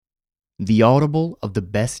the audible of the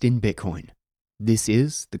best in Bitcoin. This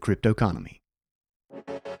is the crypto economy.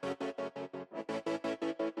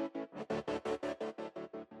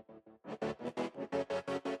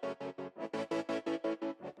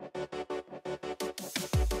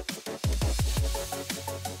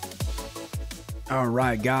 All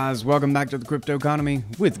right, guys, welcome back to the crypto economy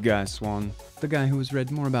with Guy Swan, the guy who has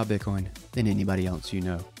read more about Bitcoin than anybody else you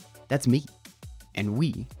know. That's me. And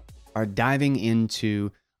we are diving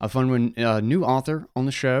into a fun one, new author on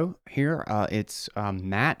the show here. It's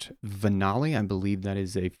Matt Vanalli. I believe that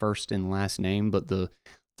is a first and last name, but the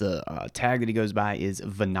tag that he goes by is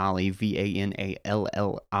Vanalli,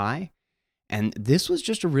 Vanalli. And this was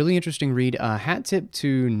just a really interesting read. Hat tip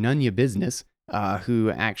to Nunya Business, who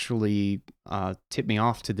actually tipped me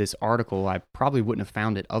off to this article. I probably wouldn't have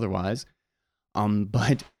found it otherwise.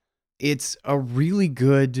 But it's a really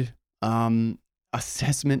good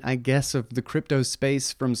assessment, I guess, of the crypto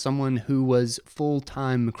space from someone who was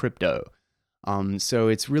full-time crypto. So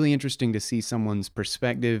it's really interesting to see someone's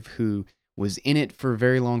perspective who was in it for a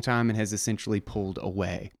very long time and has essentially pulled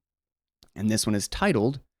away. And this one is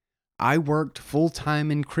titled, I worked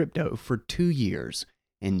full-time in crypto for 2 years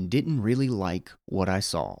and didn't really like what I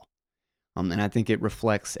saw. And I think it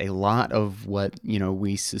reflects a lot of what,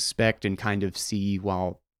 we suspect and kind of see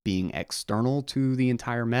while being external to the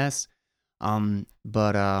entire mess.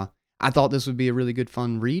 But I thought this would be a really good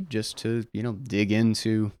fun read just to, dig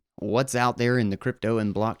into what's out there in the crypto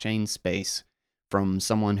and blockchain space from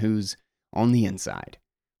someone who's on the inside.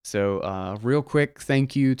 So real quick,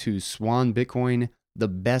 thank you to Swan Bitcoin, the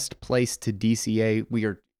best place to DCA.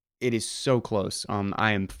 It is so close.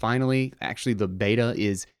 I am finally, actually the beta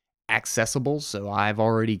is accessible, so I've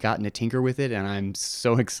already gotten to tinker with it, and I'm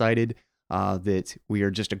so excited that we are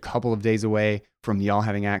just a couple of days away from y'all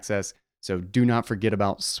having access. So do not forget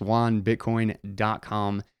about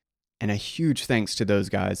swanbitcoin.com, and a huge thanks to those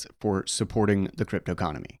guys for supporting the crypto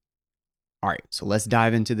economy. All right, so let's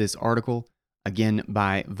dive into this article, again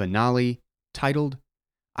by Vanalli, titled,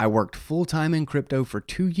 I worked full-time in crypto for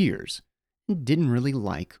 2 years and didn't really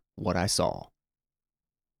like what I saw.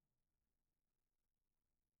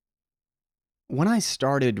 When I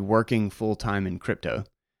started working full-time in crypto,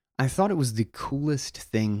 I thought it was the coolest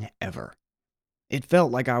thing ever. It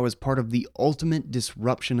felt like I was part of the ultimate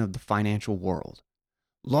disruption of the financial world.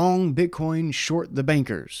 Long Bitcoin, short the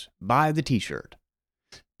bankers, buy the t-shirt.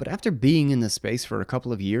 But after being in the space for a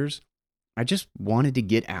couple of years, I just wanted to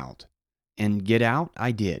get out. And get out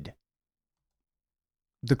I did.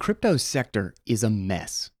 The crypto sector is a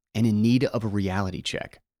mess and in need of a reality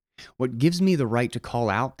check. What gives me the right to call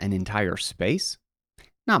out an entire space?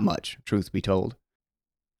 Not much, truth be told.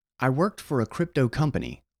 I worked for a crypto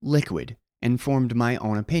company, Liquid, and formed my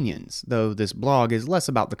own opinions, though this blog is less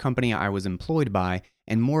about the company I was employed by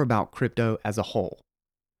and more about crypto as a whole.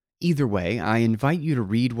 Either way, I invite you to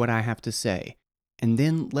read what I have to say, and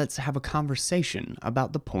then let's have a conversation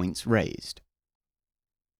about the points raised.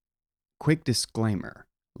 Quick disclaimer,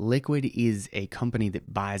 Liquid is a company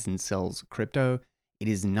that buys and sells crypto. It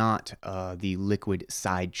is not the Liquid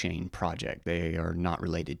sidechain project. They are not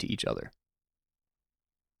related to each other.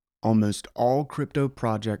 Almost all crypto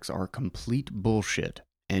projects are complete bullshit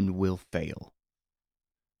and will fail.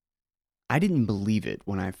 I didn't believe it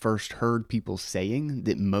when I first heard people saying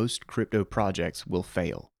that most crypto projects will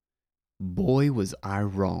fail. Boy, was I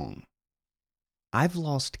wrong. I've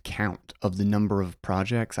lost count of the number of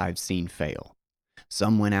projects I've seen fail.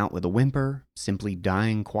 Some went out with a whimper, simply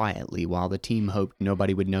dying quietly while the team hoped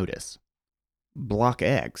nobody would notice.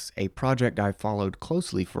 BlockX, a project I followed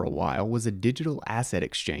closely for a while, was a digital asset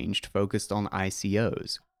exchange focused on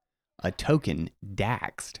ICOs. A token,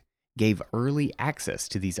 DAXed, gave early access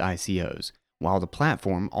to these ICOs, while the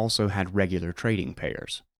platform also had regular trading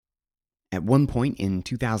pairs. At one point in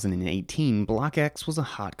 2018, BlockX was a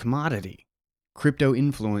hot commodity. Crypto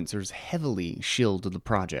influencers heavily shilled the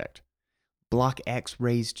project. BlockX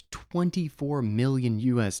raised $24 million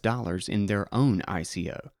in their own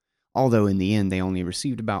ICO, although in the end they only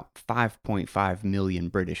received about 5.5 million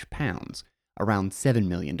British pounds, around $7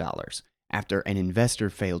 million, after an investor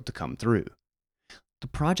failed to come through. The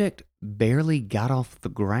project barely got off the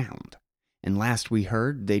ground, and last we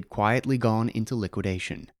heard they'd quietly gone into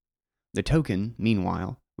liquidation. The token,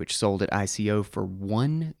 meanwhile, which sold at ICO for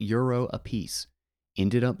 €1 apiece,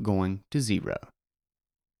 ended up going to zero.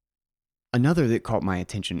 Another that caught my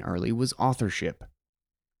attention early was authorship.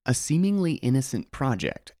 A seemingly innocent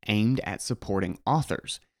project aimed at supporting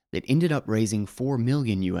authors that ended up raising $4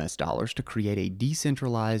 million to create a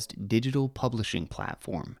decentralized digital publishing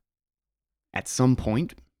platform. At some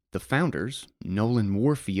point, the founders, Nolan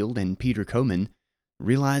Warfield and Peter Koman,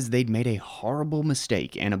 realized they'd made a horrible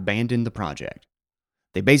mistake and abandoned the project.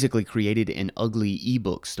 They basically created an ugly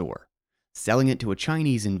ebook store, selling it to a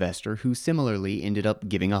Chinese investor who similarly ended up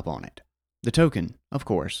giving up on it. The token, of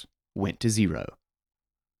course, went to zero.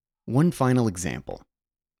 One final example.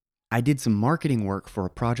 I did some marketing work for a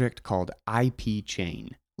project called IP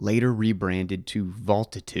Chain, later rebranded to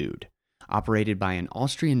Vaultitude, operated by an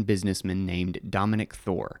Austrian businessman named Dominic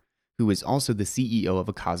Thor, who is also the CEO of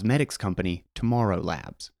a cosmetics company, Tomorrow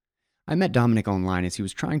Labs. I met Dominic online as he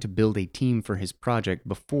was trying to build a team for his project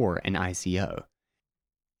before an ICO.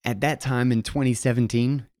 At that time in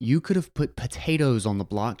 2017, you could have put potatoes on the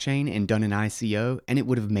blockchain and done an ICO, and it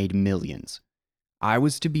would have made millions. I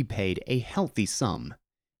was to be paid a healthy sum,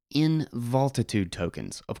 in Vaultitude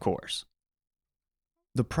tokens, of course.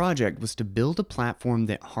 The project was to build a platform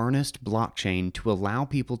that harnessed blockchain to allow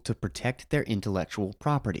people to protect their intellectual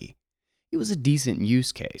property. It was a decent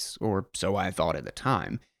use case, or so I thought at the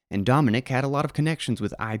time, and Dominic had a lot of connections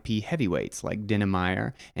with IP heavyweights like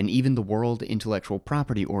Denemeyer and even the World Intellectual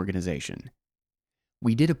Property Organization.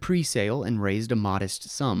 We did a pre-sale and raised a modest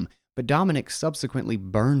sum, but Dominic subsequently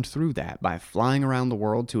burned through that by flying around the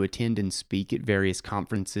world to attend and speak at various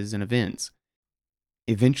conferences and events.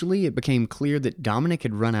 Eventually, it became clear that Dominic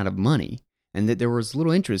had run out of money and that there was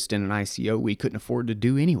little interest in an ICO we couldn't afford to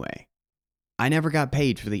do anyway. I never got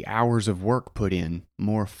paid for the hours of work put in,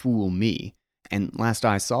 more fool me, and last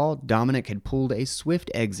I saw, Dominic had pulled a swift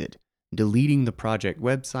exit, deleting the project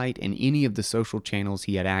website and any of the social channels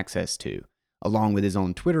he had access to, along with his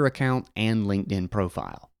own Twitter account and LinkedIn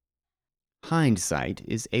profile. Hindsight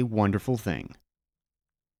is a wonderful thing.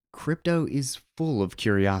 Crypto is full of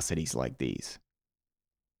curiosities like these.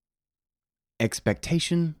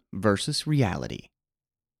 Expectation versus reality.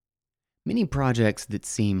 Many projects that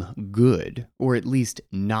seem good, or at least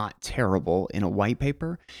not terrible in a white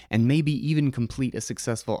paper, and maybe even complete a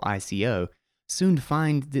successful ICO, soon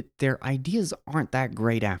find that their ideas aren't that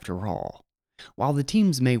great after all. While the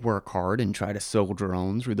teams may work hard and try to soldier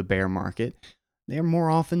on through the bear market, they're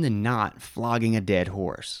more often than not flogging a dead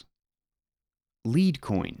horse.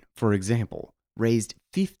 LeadCoin, for example, raised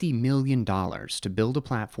 $50 million to build a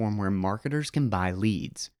platform where marketers can buy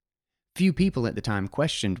leads. Few people at the time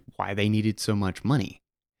questioned why they needed so much money.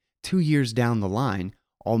 2 years down the line,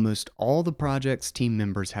 almost all the project's team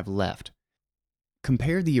members have left.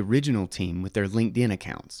 Compare the original team with their LinkedIn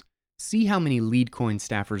accounts. See how many LeadCoin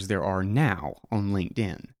staffers there are now on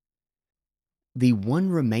LinkedIn. The one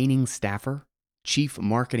remaining staffer, Chief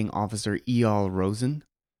Marketing Officer Eyal Rosen,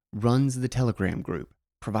 runs the Telegram group,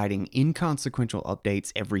 providing inconsequential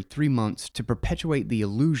updates every 3 months to perpetuate the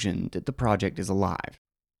illusion that the project is alive.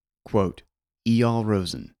 Quote, Eyal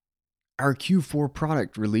Rosen, our Q4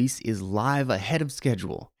 product release is live ahead of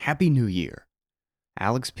schedule. Happy New Year.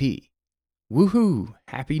 Alex P. Woohoo!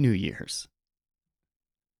 Happy New Year's.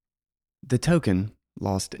 The token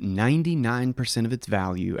lost 99% of its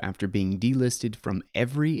value after being delisted from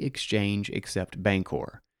every exchange except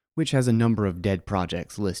Bancor, which has a number of dead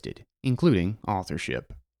projects listed, including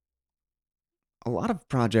authorship. A lot of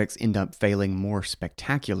projects end up failing more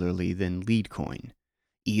spectacularly than LeadCoin,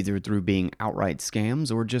 either through being outright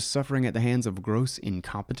scams or just suffering at the hands of gross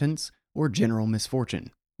incompetence or general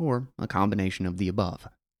misfortune, or a combination of the above.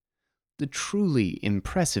 The truly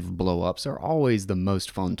impressive blow-ups are always the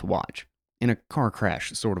most fun to watch, in a car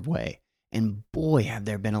crash sort of way, and boy have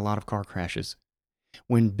there been a lot of car crashes.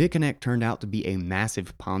 When BitConnect turned out to be a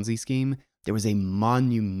massive Ponzi scheme, there was a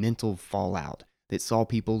monumental fallout that saw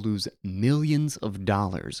people lose millions of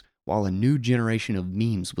dollars while a new generation of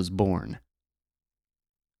memes was born.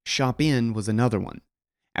 ShopIn was another one.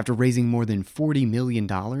 After raising more than $40 million,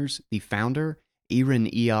 the founder, Eran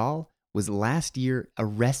Eyal, was last year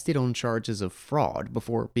arrested on charges of fraud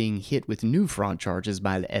before being hit with new fraud charges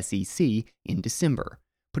by the SEC in December,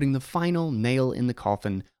 putting the final nail in the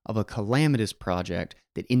coffin of a calamitous project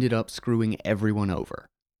that ended up screwing everyone over.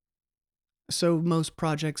 So most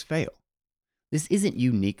projects fail. This isn't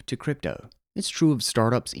unique to crypto. It's true of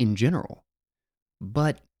startups in general.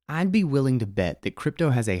 But I'd be willing to bet that crypto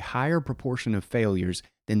has a higher proportion of failures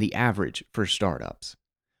than the average for startups.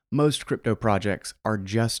 Most crypto projects are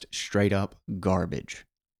just straight up garbage.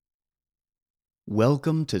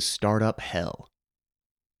 Welcome to startup hell.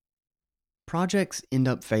 Projects end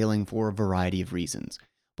up failing for a variety of reasons,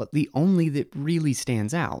 but the only that really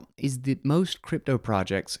stands out is that most crypto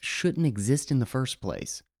projects shouldn't exist in the first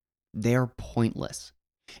place. They're pointless.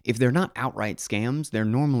 If they're not outright scams, they're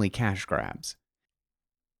normally cash grabs.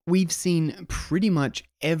 We've seen pretty much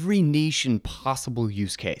every niche and possible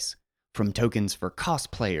use case, from tokens for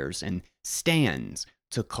cosplayers and stands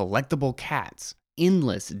to collectible cats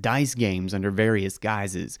endless dice games under various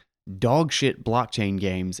guises, dogshit blockchain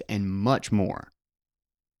games, and much more.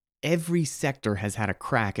 Every sector has had a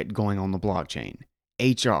crack at going on the blockchain.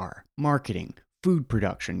 HR, marketing, food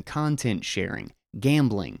production, content sharing,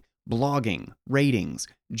 gambling, blogging, ratings,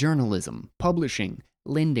 journalism, publishing,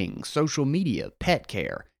 lending, social media, pet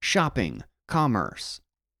care, shopping, commerce.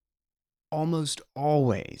 Almost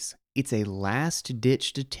always, it's a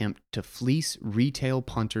last-ditched attempt to fleece retail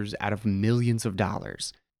punters out of millions of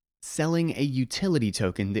dollars, selling a utility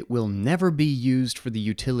token that will never be used for the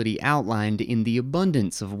utility outlined in the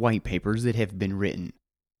abundance of white papers that have been written.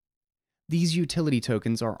 These utility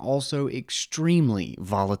tokens are also extremely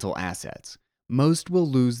volatile assets. Most will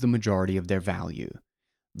lose the majority of their value.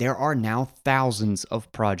 There are now thousands of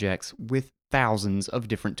projects with thousands of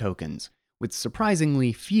different tokens, with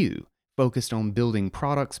surprisingly few focused on building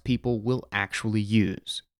products people will actually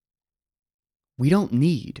use. We don't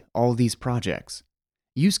need all these projects.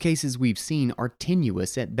 Use cases we've seen are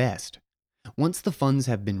tenuous at best. Once the funds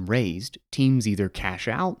have been raised, teams either cash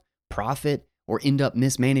out, profit, or end up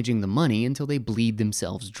mismanaging the money until they bleed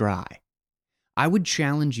themselves dry. I would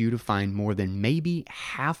challenge you to find more than maybe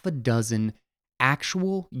half a dozen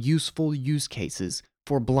actual useful use cases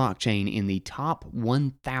for blockchain in the top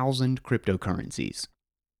 1,000 cryptocurrencies.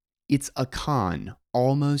 It's a con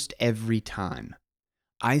almost every time.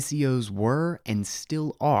 ICOs were and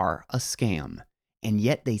still are a scam, and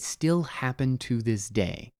yet they still happen to this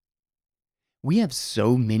day. We have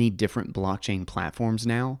so many different blockchain platforms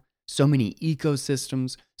now, so many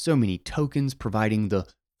ecosystems, so many tokens providing the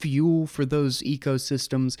fuel for those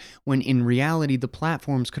ecosystems, when in reality the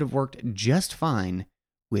platforms could have worked just fine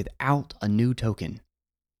without a new token.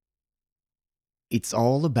 It's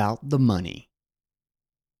all about the money.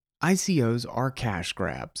 ICOs are cash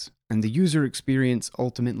grabs, and the user experience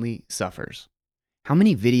ultimately suffers. How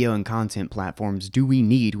many video and content platforms do we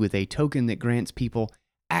need with a token that grants people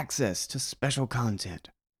access to special content?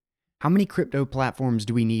 How many crypto platforms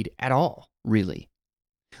do we need at all, really?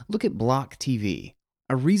 Look at Block TV,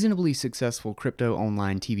 a reasonably successful crypto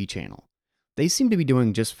online TV channel. They seemed to be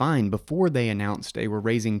doing just fine before they announced they were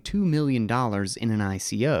raising $2 million in an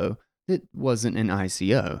ICO that wasn't an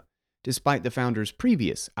ICO, despite the founders'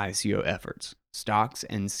 previous ICO efforts, Stocks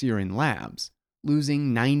and Sirin Labs,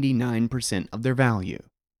 losing 99% of their value.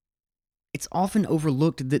 It's often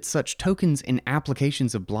overlooked that such tokens and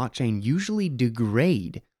applications of blockchain usually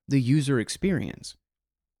degrade the user experience.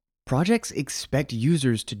 Projects expect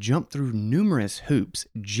users to jump through numerous hoops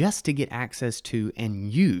just to get access to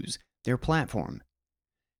and use their platform.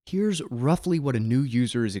 Here's roughly what a new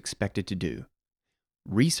user is expected to do.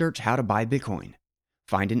 Research how to buy Bitcoin.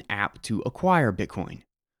 Find an app to acquire Bitcoin.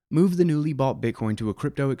 Move the newly bought Bitcoin to a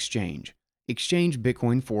crypto exchange. Exchange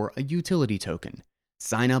Bitcoin for a utility token.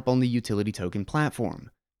 Sign up on the utility token platform.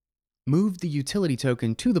 Move the utility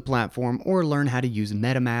token to the platform or learn how to use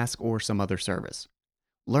MetaMask or some other service.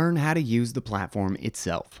 Learn how to use the platform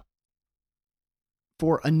itself.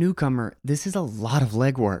 For a newcomer, this is a lot of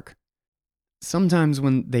legwork. Sometimes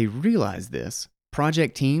when they realize this,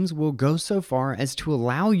 project teams will go so far as to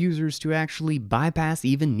allow users to actually bypass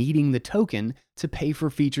even needing the token to pay for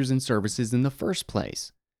features and services in the first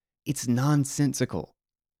place. It's nonsensical.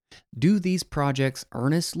 Do these projects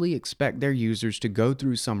earnestly expect their users to go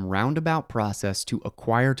through some roundabout process to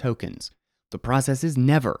acquire tokens? The process is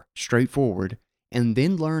never straightforward, and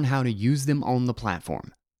then learn how to use them on the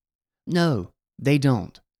platform. No, they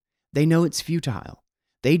don't. They know it's futile.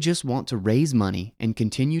 They just want to raise money and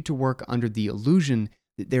continue to work under the illusion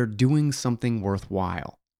that they're doing something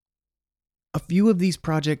worthwhile. A few of these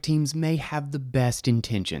project teams may have the best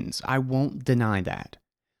intentions, I won't deny that.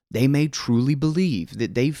 They may truly believe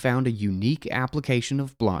that they've found a unique application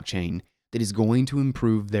of blockchain that is going to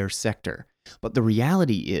improve their sector, but the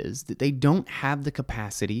reality is that they don't have the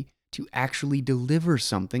capacity to actually deliver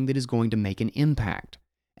something that is going to make an impact,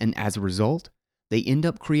 and as a result, they end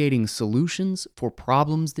up creating solutions for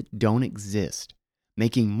problems that don't exist,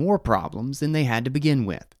 making more problems than they had to begin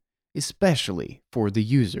with, especially for the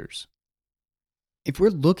users. If we're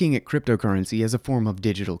looking at cryptocurrency as a form of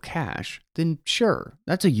digital cash, then sure,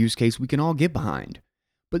 that's a use case we can all get behind.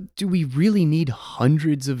 But do we really need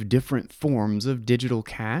hundreds of different forms of digital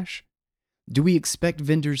cash? Do we expect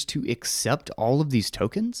vendors to accept all of these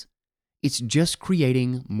tokens? It's just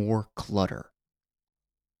creating more clutter.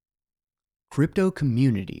 Crypto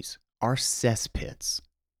communities are cesspits.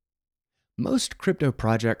 Most crypto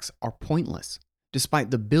projects are pointless,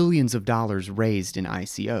 despite the billions of dollars raised in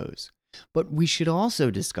ICOs. But we should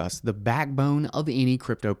also discuss the backbone of any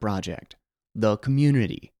crypto project, the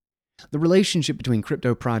community. The relationship between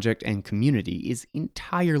crypto project and community is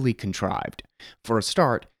entirely contrived. For a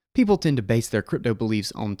start, people tend to base their crypto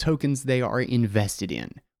beliefs on tokens they are invested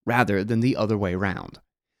in, rather than the other way around.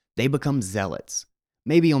 They become zealots.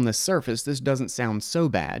 Maybe on the surface this doesn't sound so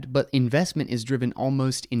bad, but investment is driven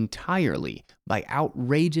almost entirely by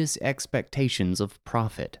outrageous expectations of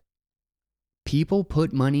profit. People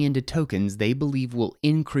put money into tokens they believe will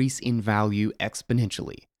increase in value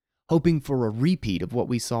exponentially, hoping for a repeat of what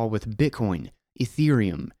we saw with Bitcoin,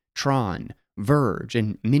 Ethereum, Tron, Verge,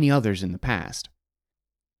 and many others in the past.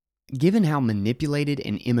 Given how manipulated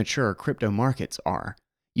and immature crypto markets are,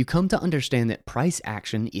 you come to understand that price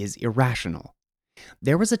action is irrational.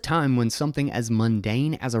 There was a time when something as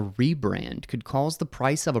mundane as a rebrand could cause the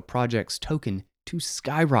price of a project's token to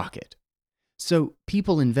skyrocket. So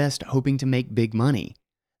people invest hoping to make big money.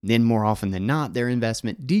 Then more often than not, their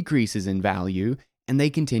investment decreases in value and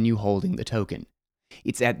they continue holding the token.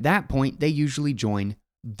 It's at that point they usually join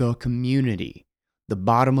the community, the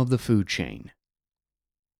bottom of the food chain.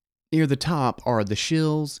 Near the top are the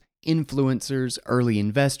shills, influencers, early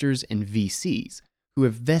investors, and VCs, who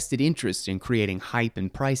have vested interest in creating hype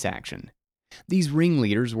and price action. These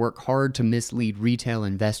ringleaders work hard to mislead retail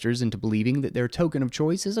investors into believing that their token of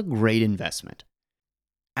choice is a great investment.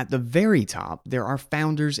 At the very top, there are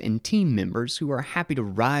founders and team members who are happy to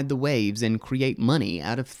ride the waves and create money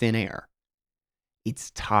out of thin air.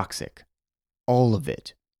 It's toxic. All of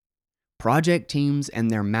it. Project teams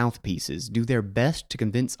and their mouthpieces do their best to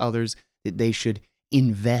convince others that they should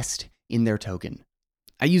invest in their token.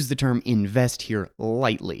 I use the term invest here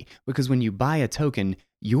lightly because when you buy a token,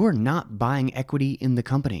 you're not buying equity in the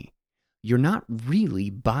company. You're not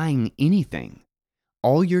really buying anything.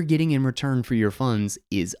 All you're getting in return for your funds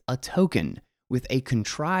is a token with a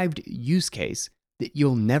contrived use case that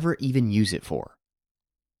you'll never even use it for.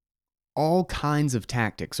 All kinds of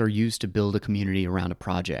tactics are used to build a community around a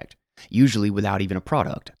project, usually without even a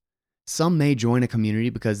product. Some may join a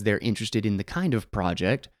community because they're interested in the kind of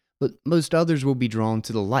project, but most others will be drawn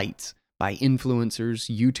to the lights by influencers,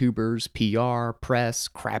 YouTubers, PR, press,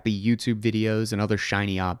 crappy YouTube videos, and other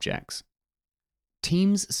shiny objects.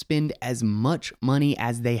 Teams spend as much money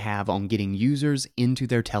as they have on getting users into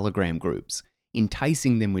their Telegram groups,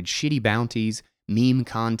 enticing them with shitty bounties, meme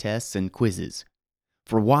contests, and quizzes.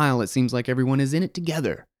 For a while, it seems like everyone is in it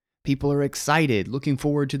together. People are excited, looking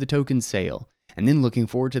forward to the token sale, and then looking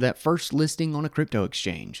forward to that first listing on a crypto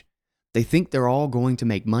exchange. They think they're all going to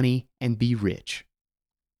make money and be rich.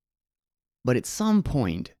 But at some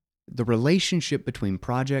point, the relationship between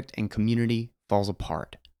project and community falls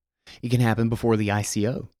apart. It can happen before the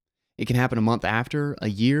ICO. It can happen a month after, a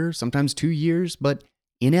year, sometimes 2 years, but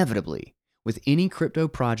inevitably, with any crypto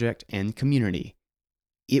project and community,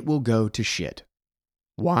 it will go to shit.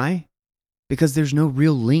 Why? Because there's no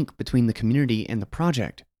real link between the community and the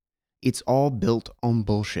project. It's all built on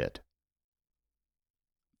bullshit.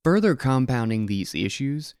 Further compounding these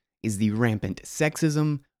issues is the rampant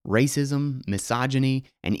sexism, racism, misogyny,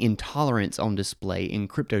 and intolerance on display in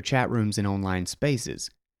crypto chat rooms and online spaces.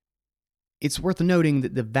 It's worth noting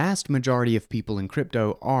that the vast majority of people in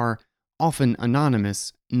crypto are, often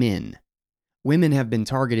anonymous, men. Women have been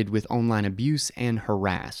targeted with online abuse and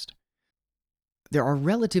harassed. There are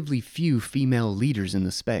relatively few female leaders in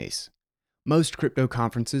the space. Most crypto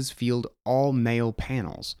conferences field all male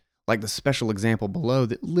panels, like the special example below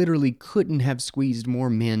that literally couldn't have squeezed more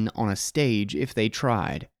men on a stage if they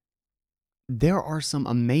tried. There are some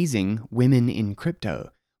amazing women in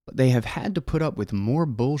crypto, but they have had to put up with more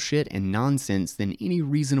bullshit and nonsense than any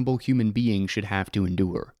reasonable human being should have to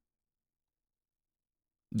endure.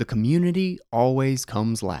 The community always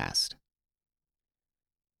comes last.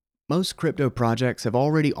 Most crypto projects have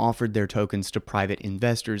already offered their tokens to private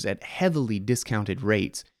investors at heavily discounted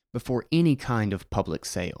rates before any kind of public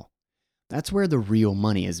sale. That's where the real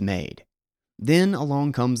money is made. Then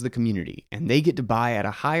along comes the community, and they get to buy at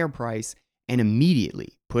a higher price and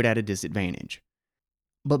immediately put at a disadvantage.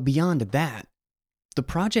 But beyond that, the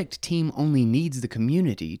project team only needs the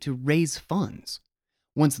community to raise funds.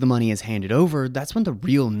 Once the money is handed over, that's when the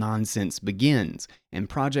real nonsense begins, and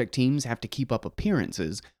project teams have to keep up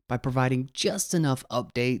appearances by providing just enough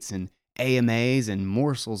updates and AMAs and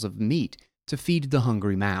morsels of meat to feed the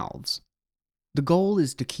hungry mouths. The goal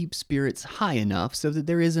is to keep spirits high enough so that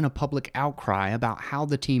there isn't a public outcry about how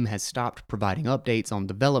the team has stopped providing updates on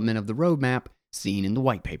development of the roadmap seen in the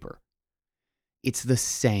white paper. It's the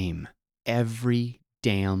same every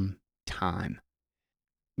damn time.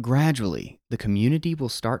 Gradually, the community will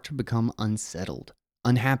start to become unsettled,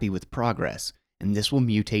 unhappy with progress, and this will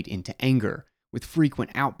mutate into anger, with frequent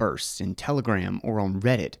outbursts in Telegram or on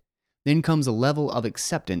Reddit. Then comes a level of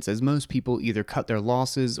acceptance as most people either cut their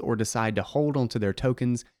losses or decide to hold onto their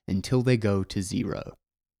tokens until they go to zero.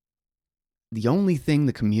 The only thing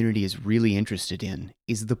the community is really interested in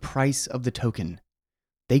is the price of the token.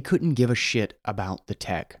 They couldn't give a shit about the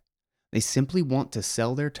tech. They simply want to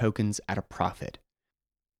sell their tokens at a profit.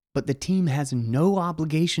 But the team has no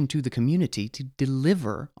obligation to the community to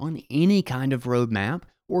deliver on any kind of roadmap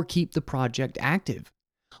or keep the project active,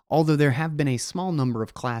 although there have been a small number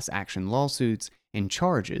of class action lawsuits and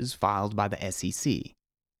charges filed by the SEC.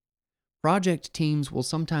 Project teams will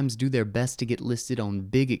sometimes do their best to get listed on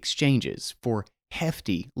big exchanges for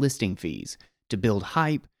hefty listing fees, to build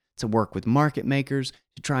hype, to work with market makers,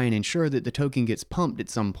 to try and ensure that the token gets pumped at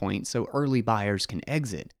some point so early buyers can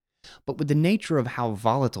exit. But with the nature of how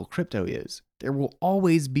volatile crypto is, there will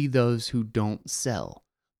always be those who don't sell,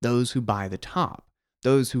 those who buy the top,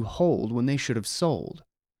 those who hold when they should have sold.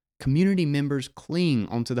 Community members cling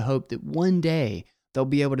onto the hope that one day they'll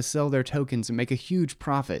be able to sell their tokens and make a huge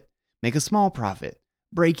profit, make a small profit,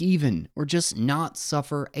 break even, or just not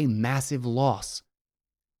suffer a massive loss.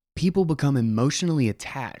 People become emotionally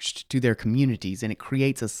attached to their communities, and it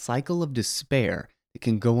creates a cycle of despair that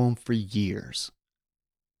can go on for years.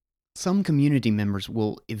 Some community members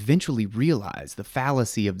will eventually realize the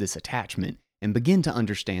fallacy of this attachment and begin to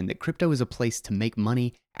understand that crypto is a place to make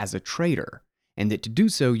money as a trader, and that to do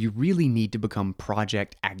so you really need to become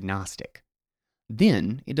project agnostic.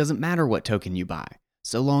 Then it doesn't matter what token you buy,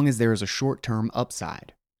 so long as there is a short-term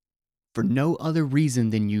upside, for no other reason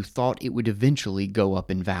than you thought it would eventually go up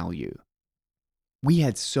in value. We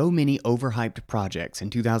had so many overhyped projects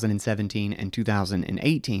in 2017 and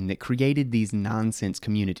 2018 that created these nonsense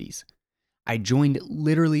communities. I joined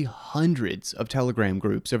literally hundreds of Telegram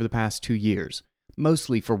groups over the past 2 years,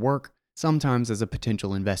 mostly for work, sometimes as a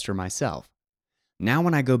potential investor myself. Now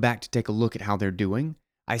when I go back to take a look at how they're doing,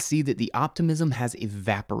 I see that the optimism has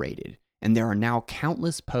evaporated, and there are now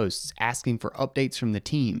countless posts asking for updates from the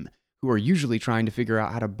team, who are usually trying to figure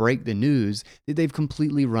out how to break the news that they've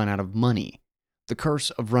completely run out of money. The curse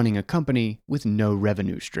of running a company with no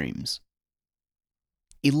revenue streams.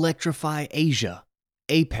 Electrify Asia,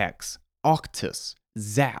 Apex, Octus,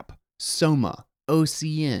 Zap, Soma,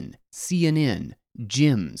 OCN, CNN,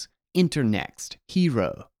 Gems, Internext,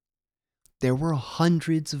 Hero. There were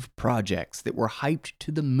hundreds of projects that were hyped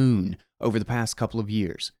to the moon over the past couple of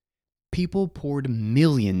years. People poured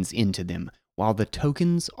millions into them while the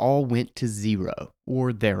tokens all went to zero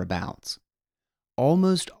or thereabouts.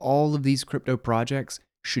 Almost all of these crypto projects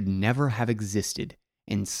should never have existed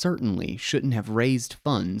and certainly shouldn't have raised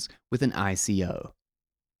funds with an ICO.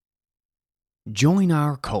 Join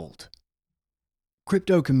our cult.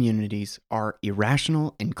 Crypto communities are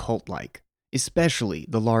irrational and cult-like, especially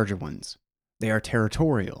the larger ones. They are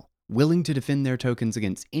territorial, willing to defend their tokens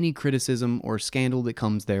against any criticism or scandal that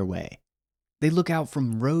comes their way. They look out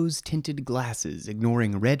from rose-tinted glasses,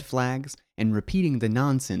 ignoring red flags and repeating the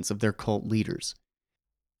nonsense of their cult leaders.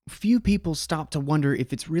 Few people stop to wonder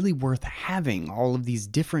if it's really worth having all of these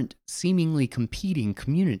different, seemingly competing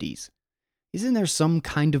communities. Isn't there some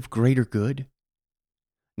kind of greater good?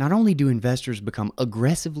 Not only do investors become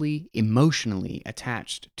aggressively, emotionally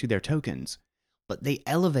attached to their tokens, but they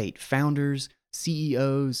elevate founders,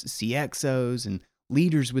 CEOs, CXOs, and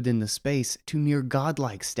leaders within the space to near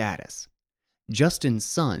godlike status. Justin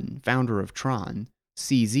Sun, founder of Tron,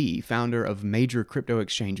 CZ, founder of major crypto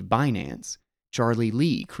exchange Binance, Charlie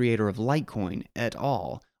Lee, creator of Litecoin, et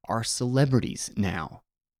al., are celebrities now.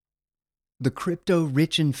 The crypto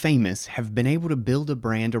rich and famous have been able to build a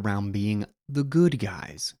brand around being the good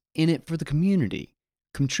guys, in it for the community,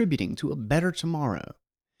 contributing to a better tomorrow,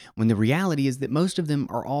 when the reality is that most of them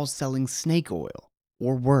are all selling snake oil,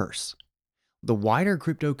 or worse. The wider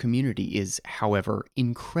crypto community is, however,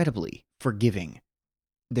 incredibly forgiving.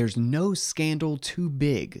 There's no scandal too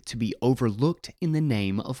big to be overlooked in the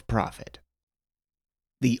name of profit.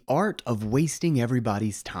 The art of wasting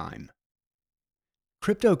everybody's time.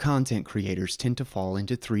 Crypto content creators tend to fall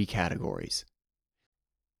into 3 categories.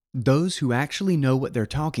 Those who actually know what they're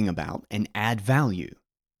talking about and add value.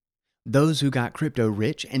 Those who got crypto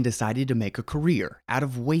rich and decided to make a career out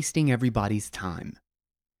of wasting everybody's time.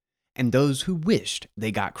 And those who wished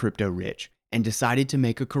they got crypto rich and decided to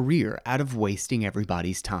make a career out of wasting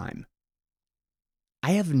everybody's time.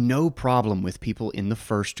 I have no problem with people in the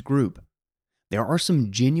first group. There are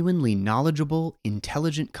some genuinely knowledgeable,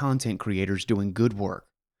 intelligent content creators doing good work,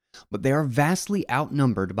 but they are vastly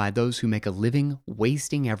outnumbered by those who make a living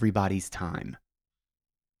wasting everybody's time.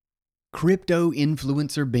 Crypto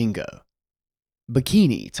influencer bingo.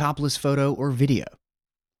 Bikini, topless photo or video.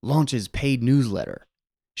 Launches paid newsletter.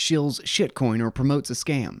 Shills shitcoin or promotes a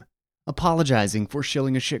scam. apologizing for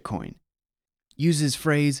shilling a shitcoin. Uses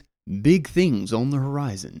phrase, big things on the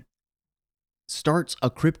horizon. Starts a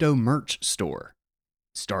crypto merch store.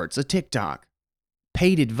 Starts a TikTok.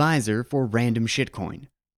 Paid advisor for random shitcoin.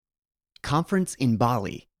 Conference in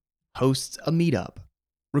Bali. Hosts a meetup.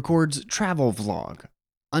 Records travel vlog.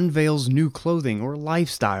 Unveils new clothing or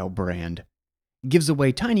lifestyle brand. Gives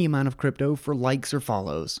away tiny amount of crypto for likes or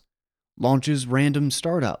follows. Launches random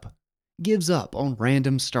startup. Gives up on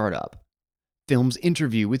random startup. Films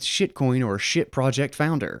interview with shitcoin or shit project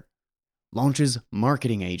founder. Launches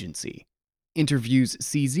marketing agency. Interviews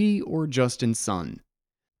CZ or Justin Sun.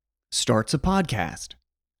 Starts a podcast.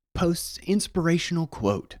 Posts inspirational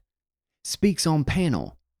quote. Speaks on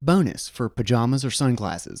panel. Bonus for pajamas or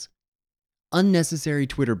sunglasses. Unnecessary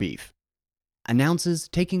Twitter beef. Announces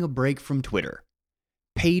taking a break from Twitter.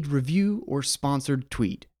 Paid review or sponsored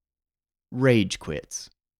tweet. Rage quits.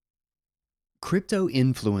 Crypto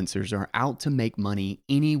influencers are out to make money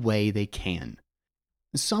any way they can.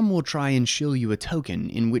 Some will try and shill you a token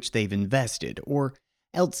in which they've invested, or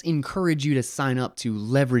else encourage you to sign up to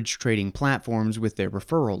leverage trading platforms with their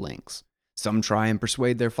referral links. Some try and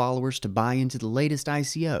persuade their followers to buy into the latest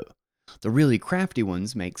ICO. The really crafty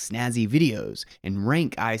ones make snazzy videos and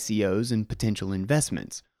rank ICOs and potential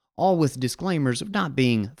investments, all with disclaimers of not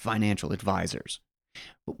being financial advisors.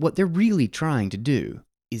 But what they're really trying to do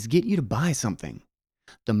is get you to buy something.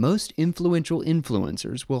 The most influential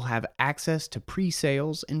influencers will have access to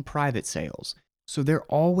pre-sales and private sales, so they're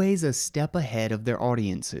always a step ahead of their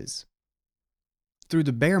audiences. Through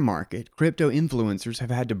the bear market, crypto influencers have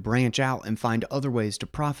had to branch out and find other ways to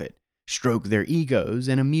profit, stroke their egos,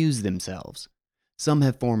 and amuse themselves. Some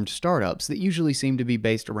have formed startups that usually seem to be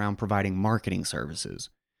based around providing marketing services.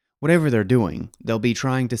 Whatever they're doing, they'll be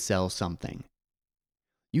trying to sell something.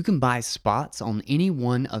 You can buy spots on any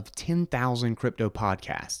one of 10,000 crypto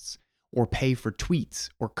podcasts, or pay for tweets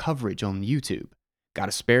or coverage on YouTube. Got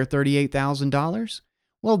a spare $38,000?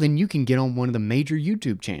 Well, then you can get on one of the major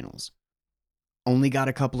YouTube channels. Only got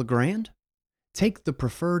a couple of grand? Take the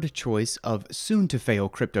preferred choice of soon-to-fail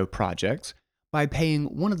crypto projects by paying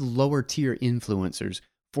one of the lower-tier influencers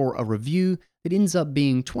for a review that ends up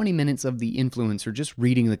being 20 minutes of the influencer just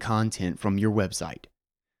reading the content from your website.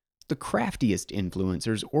 The craftiest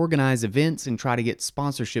influencers organize events and try to get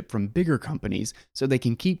sponsorship from bigger companies so they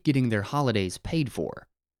can keep getting their holidays paid for.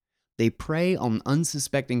 They prey on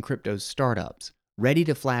unsuspecting crypto startups, ready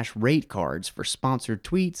to flash rate cards for sponsored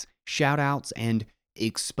tweets, shoutouts, and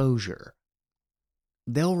exposure.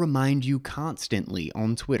 They'll remind you constantly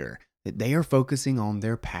on Twitter that they are focusing on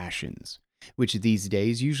their passions, which these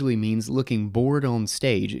days usually means looking bored on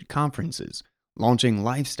stage at conferences, launching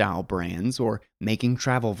lifestyle brands, or making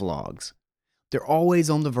travel vlogs. They're always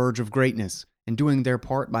on the verge of greatness and doing their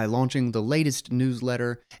part by launching the latest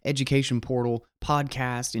newsletter, education portal,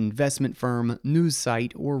 podcast, investment firm, news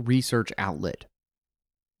site, or research outlet.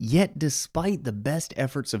 Yet, despite the best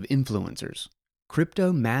efforts of influencers,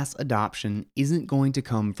 crypto mass adoption isn't going to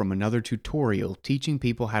come from another tutorial teaching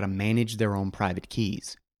people how to manage their own private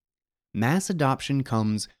keys. Mass adoption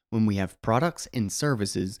comes when we have products and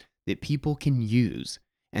services that people can use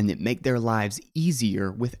and that make their lives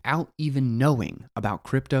easier without even knowing about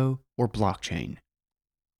crypto or blockchain.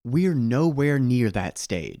 We're nowhere near that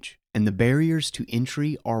stage, and the barriers to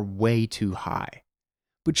entry are way too high.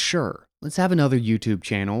 But sure, let's have another YouTube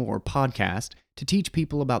channel or podcast to teach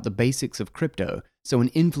people about the basics of crypto so an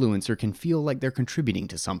influencer can feel like they're contributing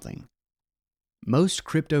to something. Most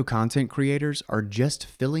crypto content creators are just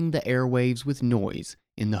filling the airwaves with noise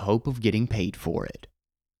in the hope of getting paid for it.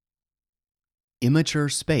 Immature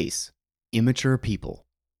space, immature people.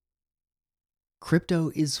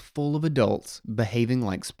 Crypto is full of adults behaving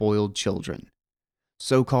like spoiled children.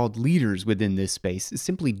 So-called leaders within this space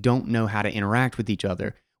simply don't know how to interact with each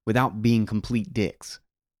other without being complete dicks.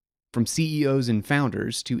 From CEOs and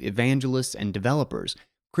founders to evangelists and developers,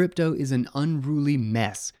 crypto is an unruly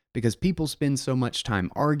mess because people spend so much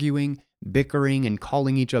time arguing, bickering, and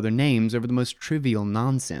calling each other names over the most trivial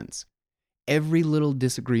nonsense. Every little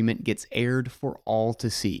disagreement gets aired for all to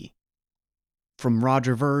see. From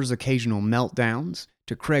Roger Ver's occasional meltdowns,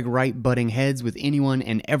 to Craig Wright butting heads with anyone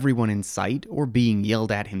and everyone in sight or being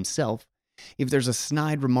yelled at himself, if there's a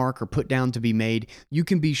snide remark or put down to be made, you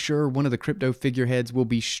can be sure one of the crypto figureheads will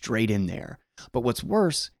be straight in there. But what's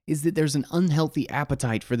worse is that there's an unhealthy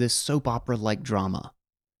appetite for this soap opera-like drama.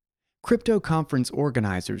 Crypto conference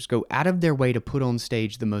organizers go out of their way to put on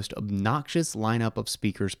stage the most obnoxious lineup of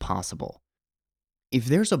speakers possible. If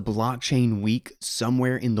there's a blockchain week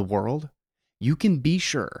somewhere in the world, you can be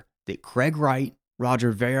sure that Craig Wright,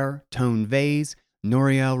 Roger Ver, Tone Vase,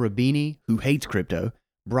 Nouriel Roubini, who hates crypto,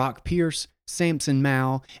 Brock Pierce, Samson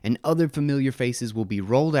Mao, and other familiar faces will be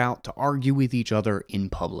rolled out to argue with each other in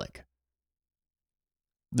public.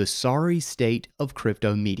 The sorry state of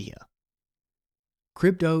crypto media.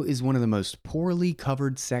 Crypto is one of the most poorly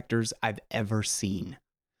covered sectors I've ever seen.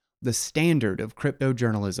 The standard of crypto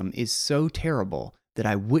journalism is so terrible that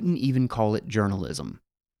I wouldn't even call it journalism.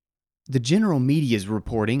 The general media's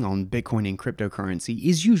reporting on Bitcoin and cryptocurrency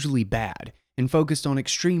is usually bad and focused on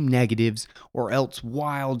extreme negatives or else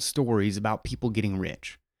wild stories about people getting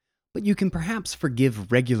rich. But you can perhaps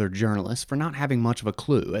forgive regular journalists for not having much of a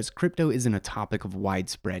clue, as crypto isn't a topic of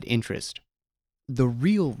widespread interest. The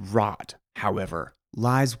real rot, however,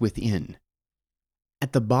 lies within.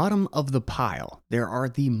 At the bottom of the pile, there are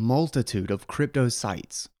the multitude of crypto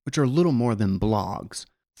sites, which are little more than blogs,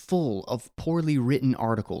 full of poorly written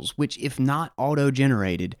articles which, if not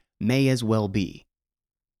auto-generated, may as well be.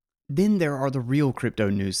 Then there are the real crypto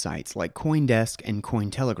news sites like CoinDesk and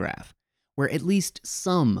Cointelegraph, where at least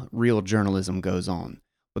some real journalism goes on,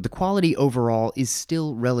 but the quality overall is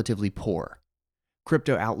still relatively poor.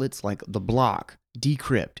 Crypto outlets like The Block,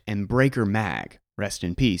 Decrypt, and Breaker Mag, rest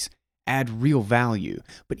in peace, add real value,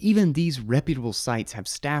 but even these reputable sites have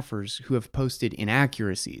staffers who have posted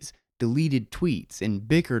inaccuracies, deleted tweets, and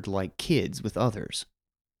bickered like kids with others.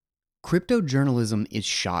 Crypto journalism is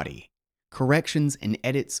shoddy. Corrections and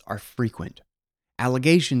edits are frequent.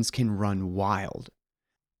 Allegations can run wild.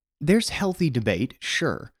 There's healthy debate,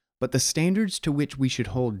 sure, but the standards to which we should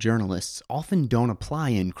hold journalists often don't apply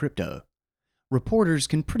in crypto. Reporters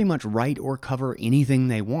can pretty much write or cover anything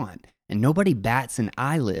they want, and nobody bats an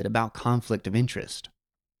eyelid about conflict of interest.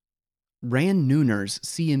 Rand Nooner's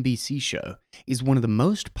CNBC show is one of the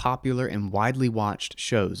most popular and widely watched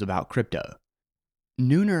shows about crypto.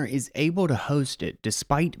 Nooner is able to host it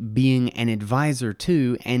despite being an advisor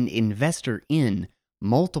to and investor in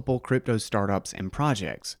multiple crypto startups and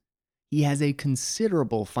projects. He has a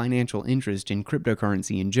considerable financial interest in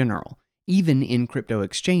cryptocurrency in general, even in crypto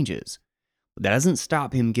exchanges. But that doesn't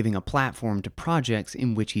stop him giving a platform to projects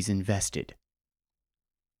in which he's invested.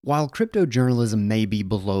 While crypto journalism may be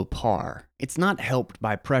below par, it's not helped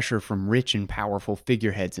by pressure from rich and powerful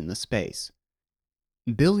figureheads in the space.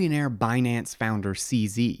 Billionaire Binance founder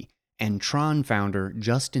CZ and Tron founder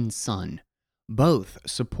Justin Sun both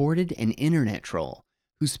supported an internet troll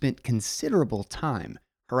who spent considerable time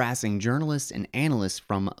harassing journalists and analysts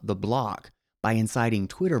from The Block by inciting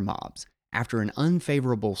Twitter mobs after an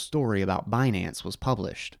unfavorable story about Binance was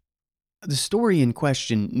published. The story in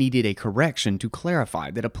question needed a correction to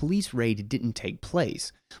clarify that a police raid didn't take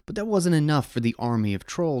place, but that wasn't enough for the army of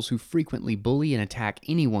trolls who frequently bully and attack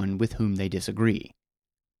anyone with whom they disagree.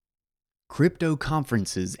 Crypto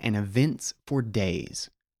conferences and events for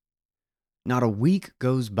days. Not a week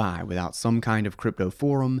goes by without some kind of crypto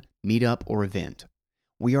forum, meetup, or event.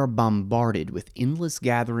 We are bombarded with endless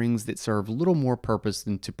gatherings that serve little more purpose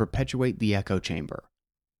than to perpetuate the echo chamber.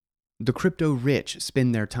 The crypto rich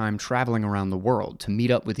spend their time traveling around the world to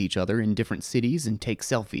meet up with each other in different cities and take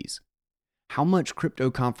selfies. How much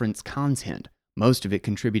crypto conference content, most of it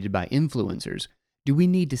contributed by influencers, do we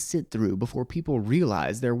need to sit through before people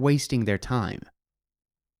realize they're wasting their time?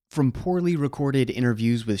 From poorly recorded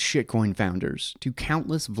interviews with shitcoin founders to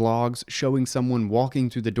countless vlogs showing someone walking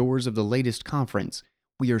through the doors of the latest conference,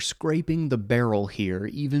 we are scraping the barrel here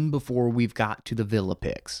even before we've got to the villa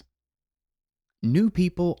pics. New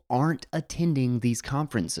people aren't attending these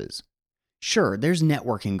conferences. Sure, there's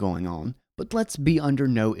networking going on, but let's be under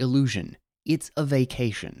no illusion. It's a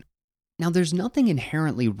vacation. Now, there's nothing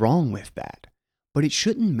inherently wrong with that, but it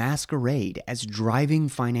shouldn't masquerade as driving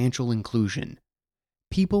financial inclusion.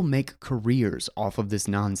 People make careers off of this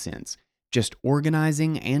nonsense, just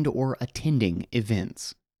organizing and or attending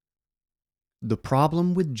events. The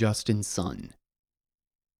problem with Justin Sun.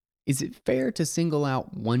 Is it fair to single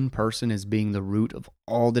out one person as being the root of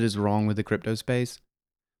all that is wrong with the crypto space?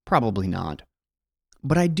 Probably not.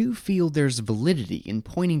 But I do feel there's validity in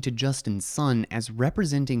pointing to Justin Sun as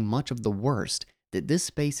representing much of the worst that this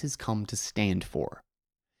space has come to stand for.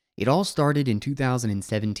 It all started in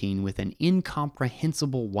 2017 with an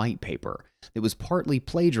incomprehensible white paper that was partly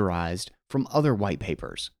plagiarized from other white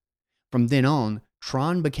papers. From then on,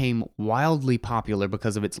 Tron became wildly popular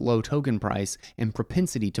because of its low token price and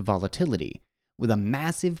propensity to volatility, with a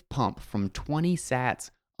massive pump from 20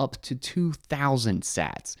 sats up to 2,000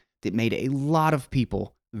 sats that made a lot of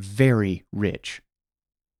people very rich.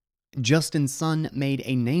 Justin Sun made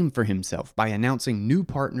a name for himself by announcing new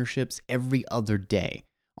partnerships every other day,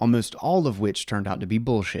 almost all of which turned out to be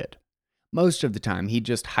bullshit. Most of the time, he'd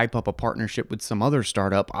just hype up a partnership with some other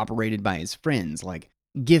startup operated by his friends like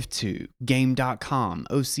Gift2, Game.com,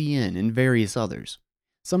 OCN, and various others.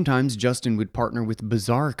 Sometimes Justin would partner with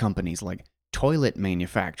bizarre companies like toilet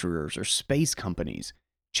manufacturers or space companies.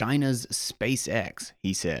 China's SpaceX,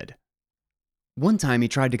 he said. One time he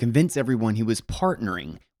tried to convince everyone he was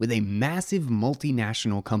partnering with a massive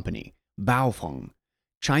multinational company, Baofeng,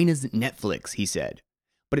 China's Netflix, he said.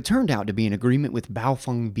 But it turned out to be an agreement with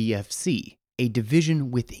Baofeng BFC, a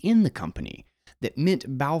division within the company that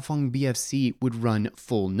meant Baofeng BFC would run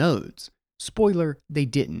full nodes. Spoiler, they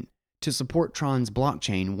didn't, to support Tron's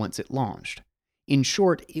blockchain once it launched. In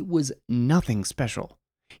short, it was nothing special.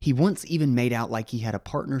 He once even made out like he had a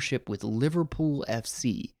partnership with Liverpool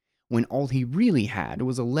FC, when all he really had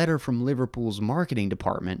was a letter from Liverpool's marketing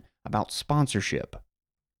department about sponsorship.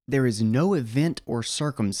 There is no event or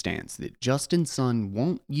circumstance that Justin Sun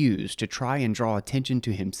won't use to try and draw attention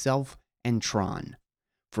to himself and Tron.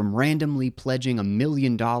 From randomly pledging $1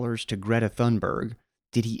 million to Greta Thunberg,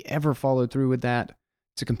 did he ever follow through with that?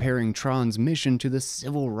 To comparing Tron's mission to the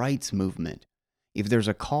civil rights movement. If there's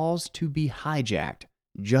a cause to be hijacked,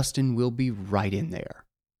 Justin will be right in there.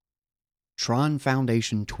 Tron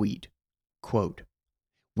Foundation tweet, quote,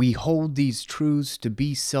 "We hold these truths to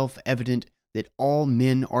be self-evident that all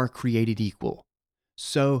men are created equal.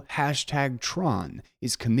 So #Tron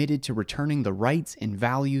is committed to returning the rights and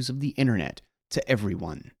values of the internet to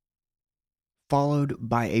everyone." Followed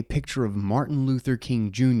by a picture of Martin Luther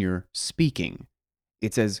King Jr. speaking.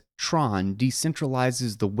 It says, "Tron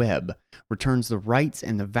decentralizes the web, returns the rights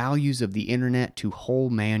and the values of the internet to whole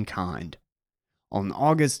mankind." On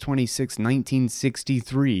August 26,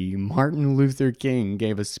 1963, Martin Luther King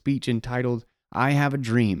gave a speech entitled, "I Have a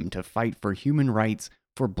Dream to Fight for Human Rights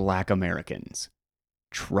for Black Americans."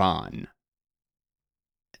 Tron.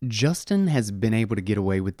 Justin has been able to get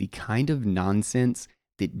away with the kind of nonsense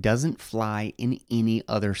that doesn't fly in any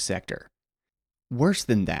other sector. Worse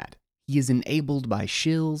than that, he is enabled by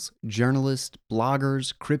shills, journalists,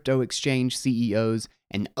 bloggers, crypto exchange CEOs,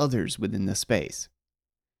 and others within the space.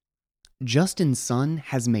 Justin Sun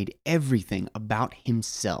has made everything about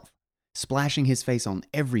himself, splashing his face on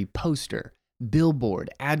every poster, billboard,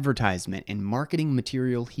 advertisement, and marketing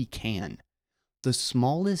material he can. The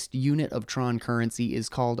smallest unit of Tron currency is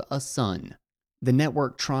called a Sun. The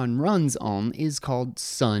network Tron runs on is called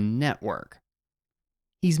Sun Network.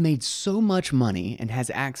 He's made so much money and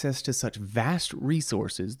has access to such vast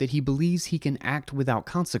resources that he believes he can act without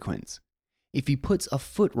consequence. If he puts a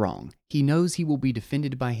foot wrong, he knows he will be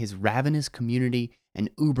defended by his ravenous community and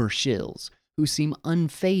uber shills, who seem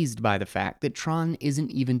unfazed by the fact that Tron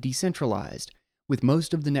isn't even decentralized, with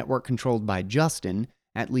most of the network controlled by Justin,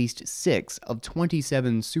 at least 6 of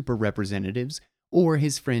 27 super representatives, or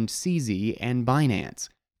his friend CZ and Binance,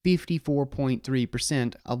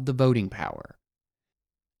 54.3% of the voting power.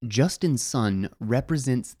 Justin Sun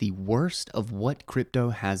represents the worst of what crypto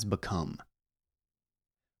has become.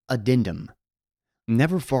 Addendum.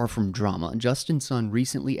 Never far from drama, Justin Sun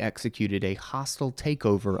recently executed a hostile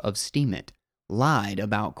takeover of Steemit, lied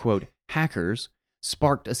about, quote, hackers,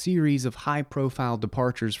 sparked a series of high-profile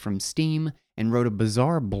departures from Steem, and wrote a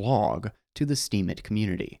bizarre blog to the Steemit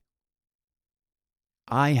community.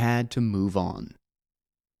 I had to move on.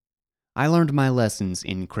 I learned my lessons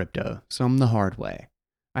in crypto, some the hard way.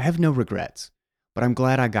 I have no regrets, but I'm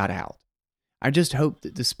glad I got out. I just hope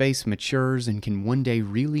that the space matures and can one day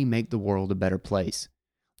really make the world a better place.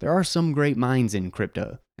 There are some great minds in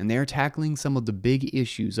crypto, and they are tackling some of the big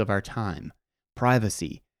issues of our time: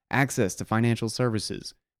 privacy, access to financial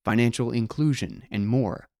services, financial inclusion, and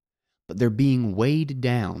more. But they're being weighed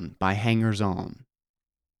down by hangers-on.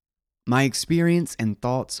 My experience and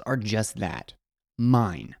thoughts are just that,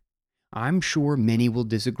 mine. I'm sure many will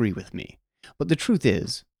disagree with me, but the truth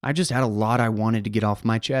is, I just had a lot I wanted to get off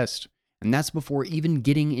my chest. And that's before even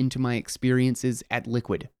getting into my experiences at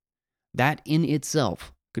Liquid. That in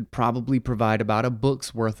itself could probably provide about a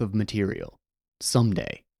book's worth of material.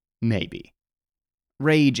 Someday, maybe.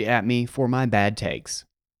 Rage at me for my bad takes.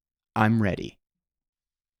 I'm ready.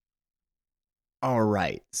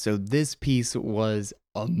 Alright, so this piece was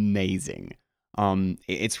amazing.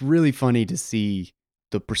 It's really funny to see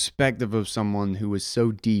the perspective of someone who was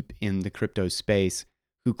so deep in the crypto space,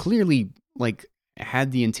 who clearly,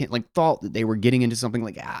 had the intent, thought that they were getting into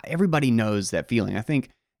something. Everybody knows that feeling. I think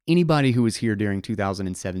anybody who was here during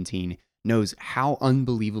 2017 knows how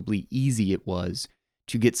unbelievably easy it was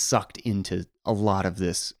to get sucked into a lot of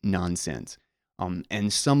this nonsense.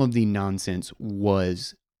 And some of the nonsense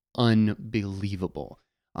was unbelievable.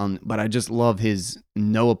 But I just love his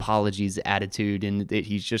no apologies attitude, and that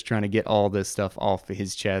he's just trying to get all this stuff off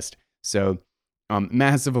his chest. So,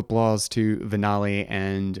 massive applause to Vanalli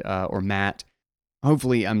and or Matt.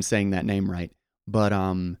 Hopefully I'm saying that name right. But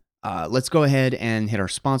Let's go ahead and hit our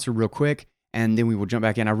sponsor real quick, and then we will jump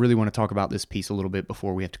back in. I really want to talk about this piece a little bit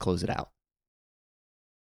before we have to close it out.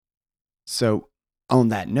 So, on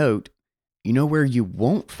that note, you know where you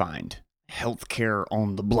won't find healthcare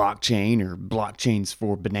on the blockchain or blockchains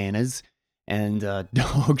for bananas and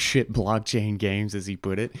dog shit blockchain games, as he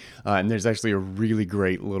put it. And there's actually a really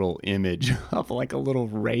great little image of like a little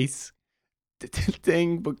race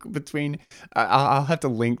thing between. I'll have to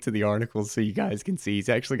link to the article so you guys can see. He's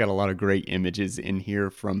actually got a lot of great images in here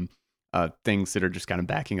from things that are just kind of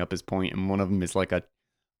backing up his point, and one of them is like a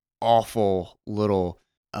awful little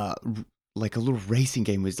like a little racing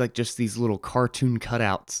game. It's like just these little cartoon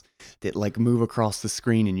cutouts that like move across the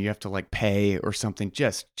screen and you have to like pay or something.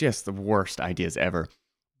 Just the worst ideas ever.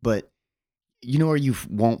 But you know where you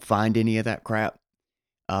won't find any of that crap?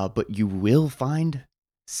 But you will find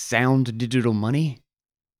sound digital money?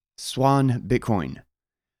 Swan Bitcoin.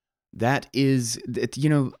 That is,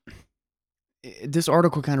 this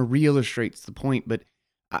article kind of re-illustrates the point, but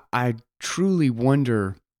I truly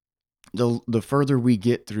wonder the further we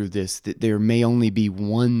get through this, that there may only be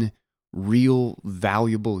one real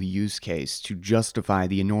valuable use case to justify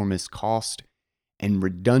the enormous cost and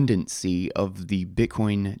redundancy of the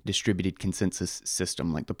Bitcoin distributed consensus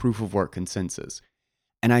system, like the proof of work consensus.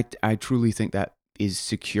 And I truly think that is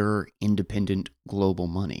secure, independent global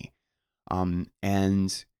money.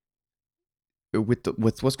 And with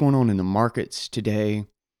what's going on in the markets today,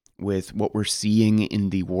 with what we're seeing in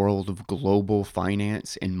the world of global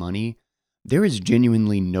finance and money, there is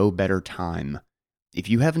genuinely no better time. If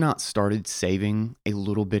you have not started saving a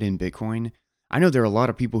little bit in Bitcoin, I know there are a lot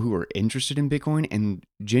of people who are interested in Bitcoin and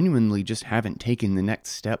genuinely just haven't taken the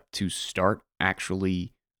next step to start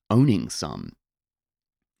actually owning some.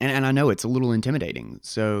 And I know it's a little intimidating.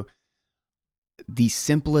 So the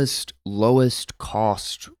simplest, lowest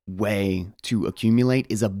cost way to accumulate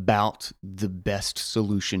is about the best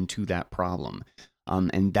solution to that problem.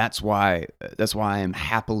 And that's why I am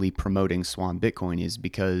happily promoting Swan Bitcoin, is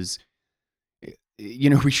because,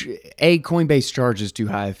 Coinbase charges too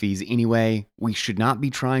high fees anyway. We should not be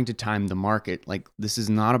trying to time the market. Like, this is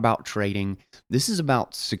not about trading. This is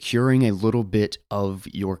about securing a little bit of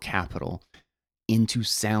your capital into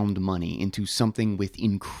sound money, into something with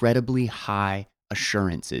incredibly high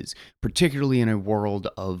assurances, particularly in a world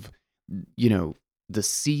of, a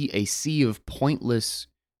sea of pointless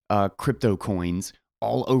crypto coins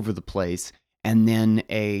all over the place, and then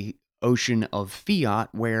a ocean of fiat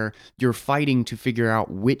where you're fighting to figure out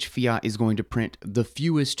which fiat is going to print the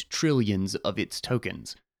fewest trillions of its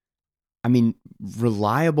tokens. I mean,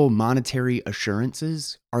 reliable monetary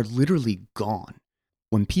assurances are literally gone.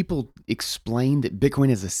 When people explain that Bitcoin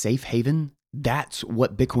is a safe haven, that's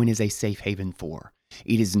what Bitcoin is a safe haven for.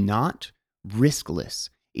 It is not riskless.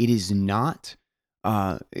 It is not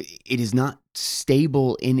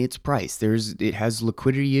stable in its price. It has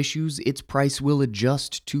liquidity issues. Its price will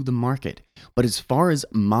adjust to the market. But as far as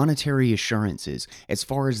monetary assurances, as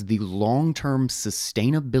far as the long-term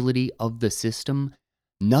sustainability of the system,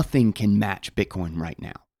 nothing can match Bitcoin right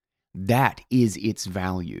now. That is its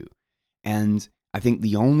value. And I think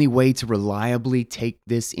the only way to reliably take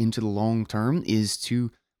this into the long term is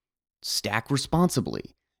to stack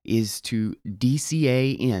responsibly, is to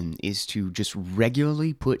DCA in, is to just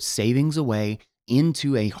regularly put savings away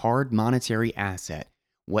into a hard monetary asset.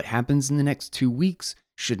 What happens in the next 2 weeks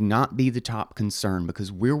should not be the top concern,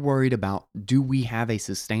 because we're worried about, do we have a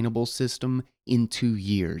sustainable system in 2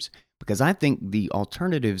 years? Because I think the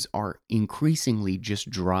alternatives are increasingly just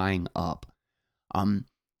drying up.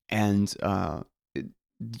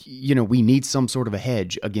 We need some sort of a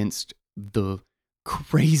hedge against the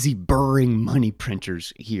crazy burring money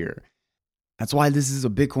printers here. That's why this is a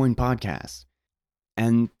Bitcoin podcast.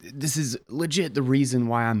 And this is legit the reason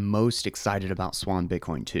why I'm most excited about Swan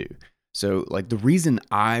Bitcoin too. So, like, the reason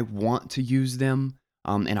I want to use them,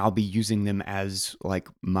 and I'll be using them as like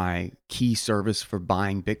my key service for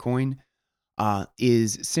buying Bitcoin,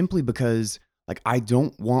 is simply because, like, I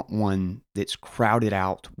don't want one that's crowded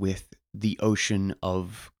out with the ocean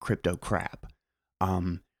of crypto crap.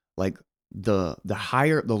 Like, the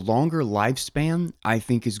longer lifespan, I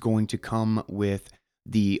think, is going to come with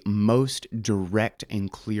the most direct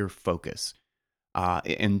and clear focus.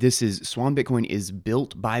 And Swan Bitcoin is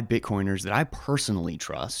built by Bitcoiners that I personally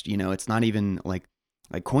trust. It's not even like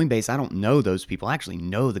Coinbase. I don't know those people. I actually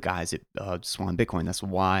know the guys at Swan Bitcoin. That's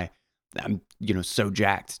why I'm, so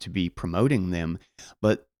jacked to be promoting them.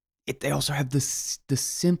 But they also have the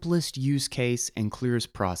simplest use case and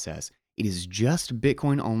clearest process. It is just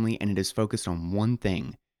Bitcoin only, and it is focused on one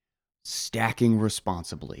thing: stacking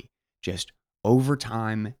responsibly. Just over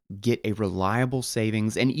time get a reliable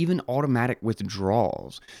savings and even automatic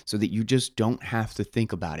withdrawals so that you just don't have to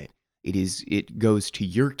think about it. It goes to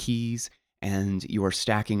your keys and you are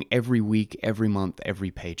stacking every week, every month,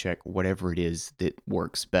 every paycheck, whatever it is that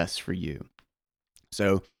works best for you.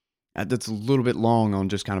 So that's a little bit long on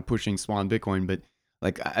just kind of pushing Swan Bitcoin, but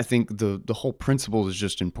like I think the whole principle is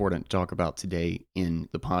just important to talk about today in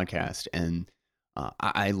the podcast, and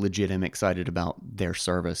I legit am excited about their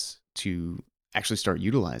service to actually start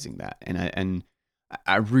utilizing that, and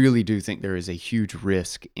I really do think there is a huge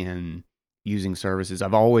risk in using services.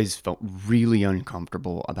 I've always felt really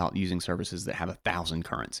uncomfortable about using services that have 1,000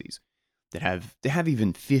 currencies, that have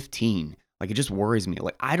even 15. Like, it just worries me.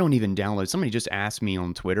 Like, I don't even download. Somebody just asked me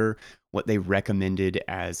on Twitter what they recommended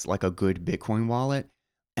as like a good Bitcoin wallet.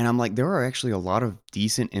 And I'm like, there are actually a lot of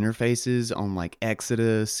decent interfaces on like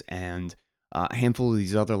Exodus and a handful of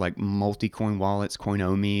these other like multi-coin wallets,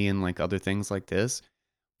 Coinomi, and like other things like this.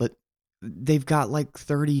 But they've got like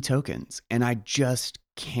 30 tokens. And I just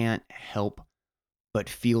can't help but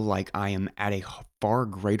feel like I am at a far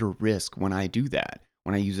greater risk when I do that.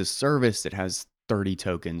 When I use a service that has 30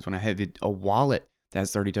 tokens, when I have a wallet that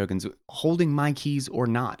has 30 tokens, holding my keys or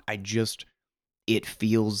not, it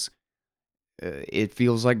feels it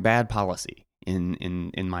feels like bad policy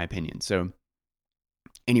in my opinion. So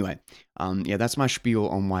anyway, yeah, that's my spiel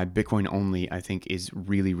on why Bitcoin only I think is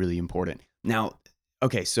really, really important. Now,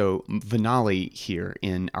 okay, so Vanalli here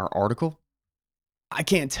in our article, I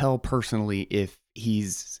can't tell personally if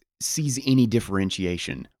he's sees any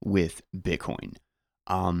differentiation with Bitcoin.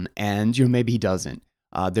 And maybe he doesn't.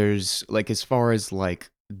 There's like, as far as like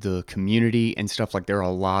the community and stuff, like there are a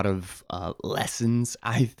lot of lessons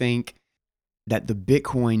I think that the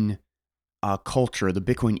Bitcoin culture, the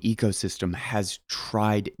Bitcoin ecosystem has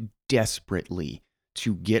tried desperately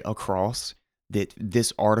to get across, that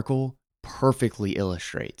this article perfectly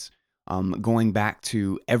illustrates. Going back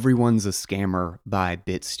to "Everyone's a Scammer" by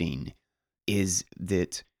Bitstein, is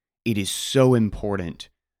that it is so important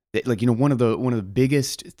that, like, one of the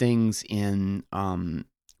biggest things in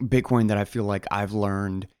Bitcoin that I feel like I've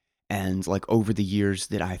learned, and like over the years,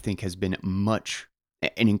 that I think has been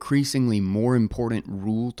an increasingly more important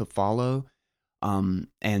rule to follow,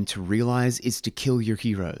 and to realize, is to kill your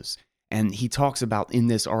heroes. And he talks about in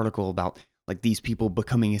this article about like these people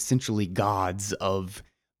becoming essentially gods of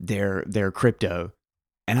their crypto,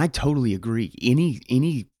 and I totally agree.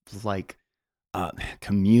 Any like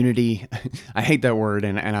community, I hate that word,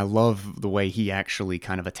 and I love the way he actually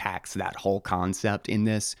kind of attacks that whole concept in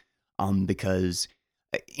this, because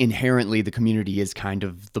inherently the community is kind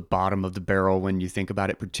of the bottom of the barrel when you think about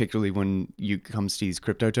it, particularly when you comes to these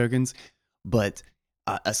crypto tokens. But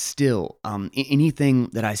still, anything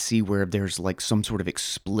that I see where there's like some sort of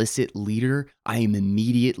explicit leader, I am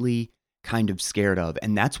immediately kind of scared of.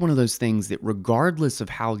 And that's one of those things that, regardless of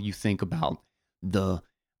how you think about the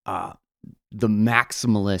uh, the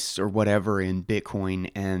maximalists or whatever in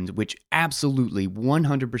Bitcoin, and which absolutely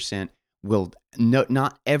 100% will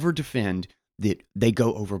not ever defend that they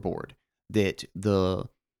go overboard, that that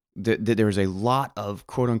there's a lot of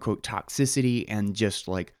quote unquote toxicity and just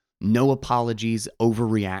like no apologies,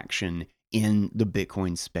 overreaction in the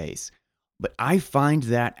Bitcoin space. But I find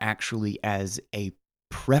that actually as a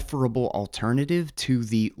preferable alternative to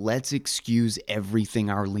the "let's excuse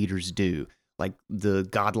everything our leaders do," like the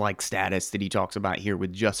godlike status that he talks about here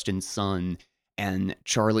with Justin Sun and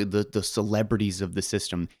Charlie, the celebrities of the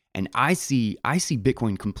system. And I see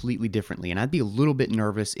Bitcoin completely differently, and I'd be a little bit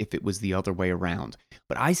nervous if it was the other way around.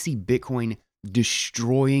 But I see Bitcoin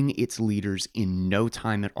destroying its leaders in no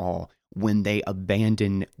time at all when they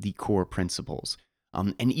abandon the core principles.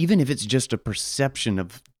 And even if it's just a perception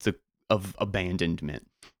of abandonment,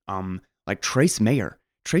 like Trace Mayer.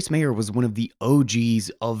 Trace Mayer was one of the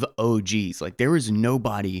OGs of OGs. Like, there is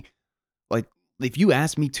nobody, like, if you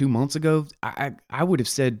asked me 2 months ago, I would have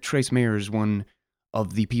said Trace Mayer is one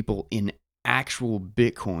of the people in actual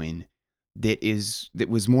Bitcoin that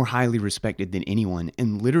was more highly respected than anyone.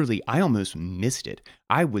 And literally, I almost missed it.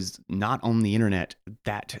 I was not on the internet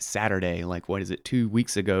that Saturday, like, what is it, 2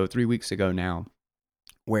 weeks ago, 3 weeks ago now,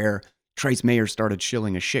 where Trace Mayer started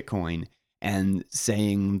shilling a shitcoin and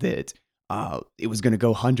saying that it was going to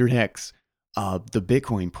go 100x the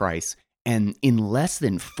Bitcoin price. And in less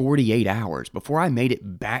than 48 hours, before I made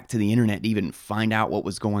it back to the internet to even find out what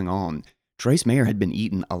was going on, Trace Mayer had been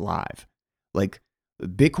eaten alive. Like,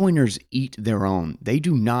 Bitcoiners eat their own. They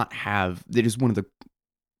do not have, that is one of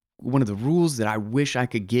the rules that I wish I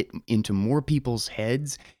could get into more people's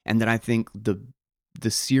heads, and that I think the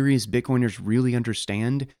serious Bitcoiners really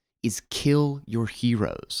understand, is kill your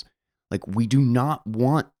heroes. Like, we do not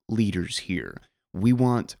want leaders here. We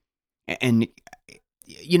want, and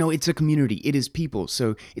it's a community. It is people.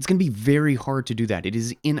 So it's going to be very hard to do that. It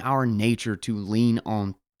is in our nature to lean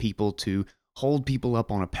on people, to hold people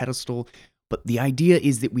up on a pedestal. But the idea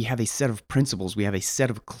is that we have a set of principles. We have a set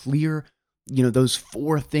of clear, those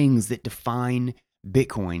 4 things that define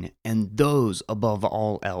Bitcoin, and those above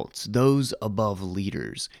all else, those above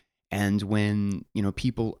leaders. And when,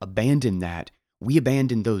 people abandon that, we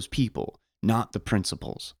abandon those people, not the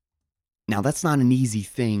principles. Now, that's not an easy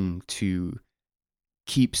thing to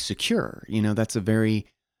keep secure. It's a very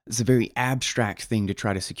abstract thing to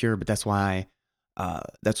try to secure, but that's why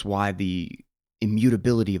the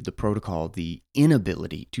immutability of the protocol, the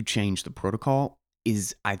inability to change the protocol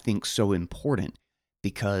is, I think, so important,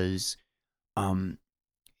 because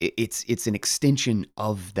it's an extension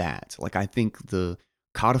of that. Like, I think the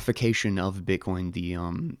codification of Bitcoin, the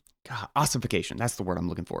ossification, that's the word I'm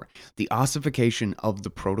looking for. The ossification of the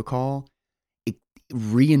protocol, it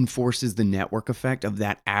reinforces the network effect of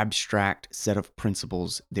that abstract set of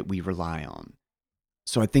principles that we rely on.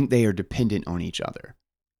 So I think they are dependent on each other.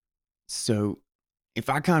 So if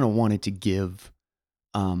I kind of wanted to give,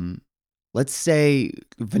 let's say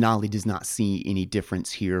Vanalli does not see any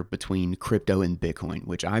difference here between crypto and Bitcoin,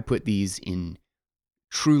 which I put these in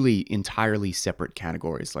truly entirely separate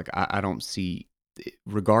categories. Like, I don't see,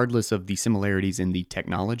 regardless of the similarities in the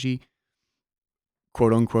technology,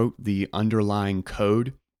 quote unquote, the underlying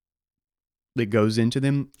code that goes into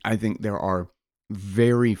them, I think there are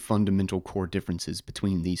very fundamental core differences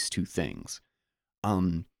between these two things.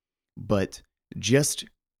 But just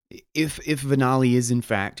if Vanalli is in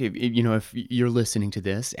fact, if you're listening to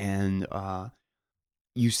this and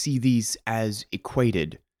you see these as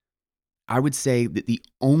equated, I would say that the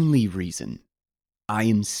only reason I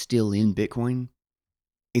am still in Bitcoin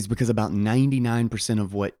is because about 99%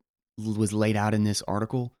 of what was laid out in this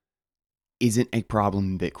article isn't a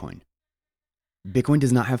problem in Bitcoin. Bitcoin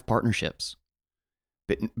does not have partnerships.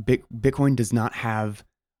 Bitcoin does not have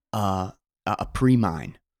a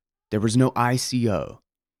pre-mine. There was no ICO.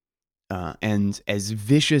 And as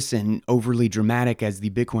vicious and overly dramatic as the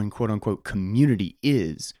Bitcoin quote-unquote community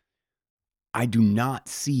is, I do not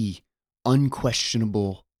see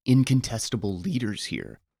unquestionable, incontestable leaders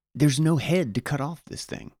here. There's no head to cut off this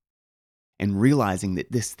thing. And realizing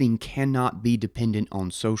that this thing cannot be dependent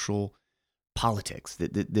on social politics,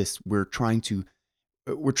 that we're trying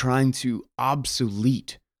to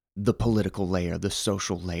obsolete the political layer, the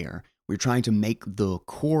social layer. We're trying to make the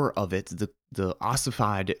core of it, the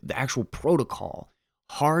ossified, the actual protocol,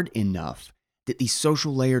 hard enough that the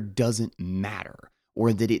social layer doesn't matter,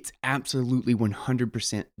 or that it's absolutely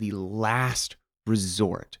 100% the last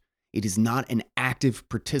resort. It is not an active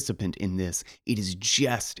participant in this. It is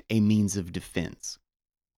just a means of defense.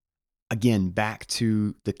 Again, back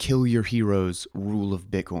to the kill your heroes rule of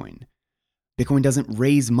Bitcoin. Bitcoin doesn't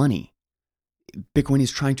raise money. Bitcoin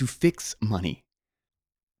is trying to fix money.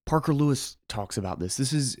 Parker Lewis talks about this.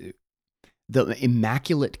 This is the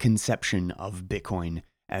immaculate conception of Bitcoin,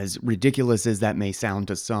 as ridiculous as that may sound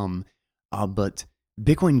to some, but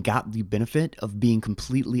Bitcoin got the benefit of being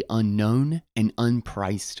completely unknown and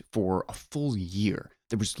unpriced for a full year.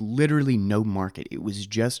 There was literally no market. It was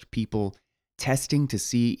just people testing to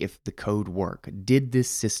see if the code worked. Did this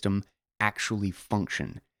system actually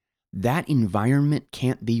function? That environment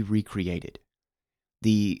can't be recreated.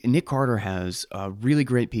 Nick Carter has a really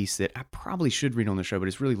great piece that I probably should read on the show, but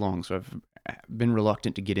it's really long, so I've been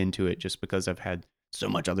reluctant to get into it just because I've had so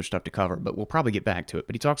much other stuff to cover, but we'll probably get back to it.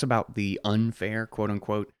 But he talks about the unfair, quote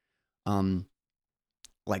unquote,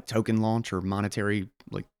 like token launch or monetary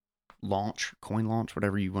like launch, coin launch,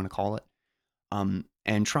 whatever you want to call it,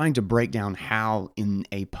 and trying to break down how in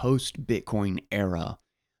a post-Bitcoin era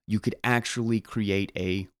you could actually create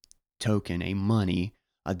a token, a money,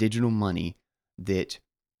 a digital money that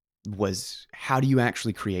was, how do you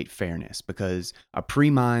actually create fairness? Because a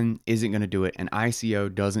pre-mine isn't going to do it, an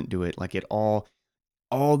ICO doesn't do it. Like, all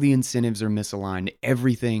the incentives are misaligned.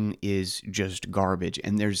 Everything is just garbage,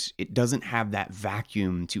 and it doesn't have that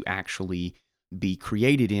vacuum to actually be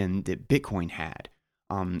created in that Bitcoin had.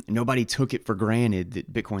 Nobody took it for granted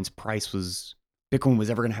that Bitcoin was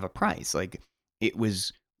ever going to have a price. Like, it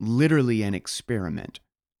was literally an experiment.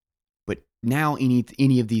 But now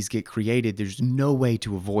any of these get created, there's no way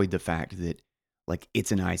to avoid the fact that, like,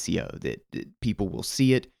 it's an ICO, that people will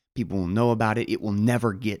see it, people will know about it, it will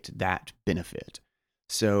never get that benefit.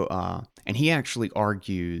 So, and he actually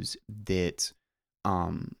argues that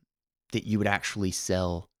that you would actually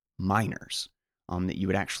sell miners, that you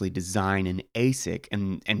would actually design an ASIC,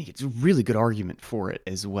 and it's a really good argument for it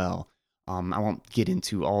as well. I won't get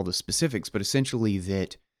into all the specifics, but essentially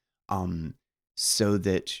that um, so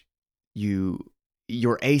that you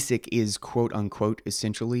your ASIC is quote unquote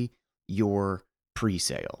essentially your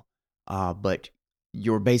pre-sale, but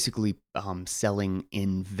you're basically selling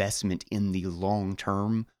investment in the long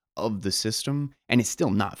term of the system, and it's still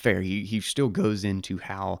not fair. He still goes into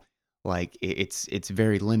how like it's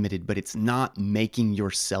very limited, but it's not making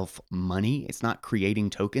yourself money. It's not creating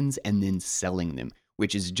tokens and then selling them,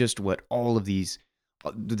 which is just what all of these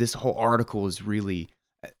this whole article is really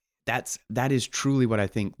that is truly what I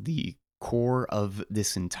think the core of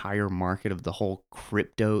this entire market of the whole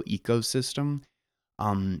crypto ecosystem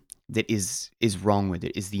that is wrong with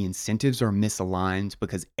it is the incentives are misaligned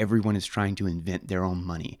because everyone is trying to invent their own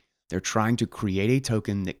money. They're trying to create a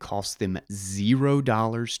token that costs them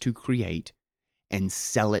 $0 to create and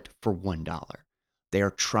sell it for $1. They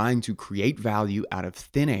are trying to create value out of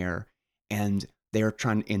thin air, and they're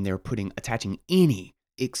putting attaching any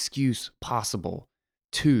excuse possible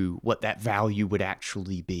to what that value would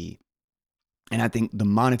actually be. And I think the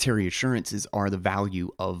monetary assurances are the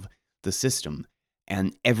value of the system,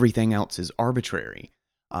 and everything else is arbitrary.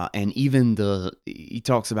 And even he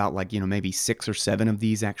talks about like, maybe 6 or 7 of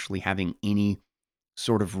these actually having any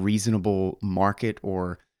sort of reasonable market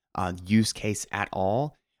or use case at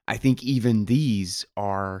all. I think even these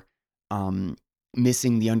are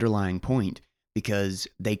missing the underlying point because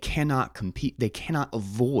they cannot compete, they cannot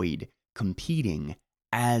avoid competing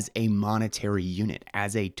as a monetary unit,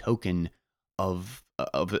 as a token of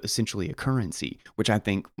essentially a currency, which I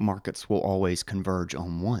think markets will always converge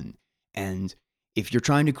on one. And if you're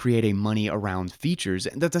trying to create a money around features,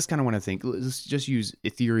 and that's kind of what I think. Let's just use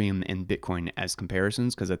Ethereum and Bitcoin as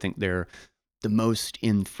comparisons because I think they're the most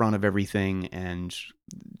in front of everything and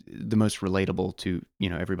the most relatable to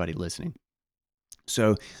everybody listening.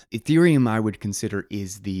 So Ethereum, I would consider,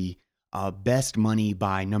 is the best money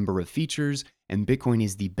by number of features, and Bitcoin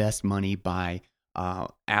is the best money by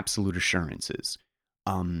absolute assurances.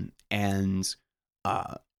 And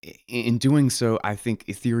in doing so, I think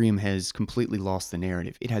Ethereum has completely lost the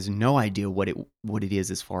narrative. It has no idea what it is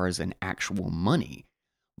as far as an actual money,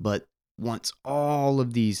 but wants all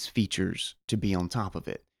of these features to be on top of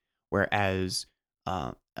it. Whereas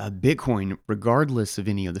Bitcoin, regardless of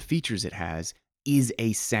any of the features it has, is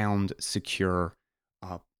a sound, secure,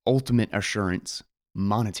 ultimate assurance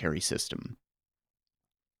monetary system.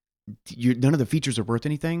 None of the features are worth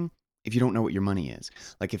anything if you don't know what your money is.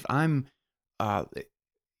 Like if I'm,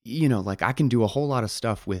 like I can do a whole lot of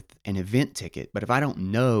stuff with an event ticket, but if I don't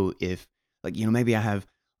know if, like, maybe I have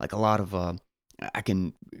like a lot of, I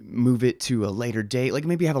can move it to a later date. Like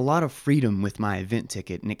maybe I have a lot of freedom with my event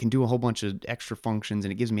ticket and it can do a whole bunch of extra functions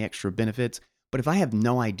and it gives me extra benefits. But if I have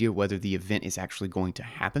no idea whether the event is actually going to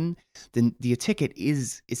happen, then the ticket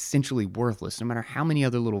is essentially worthless, no matter how many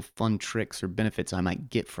other little fun tricks or benefits I might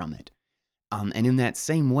get from it. And in that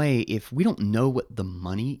same way, if we don't know what the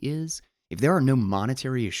money is, if there are no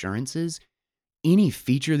monetary assurances, any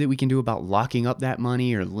feature that we can do about locking up that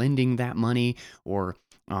money or lending that money or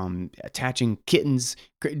attaching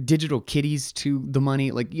digital kitties to the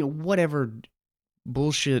money, like, whatever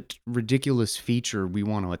bullshit, ridiculous feature we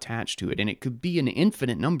want to attach to it. And it could be an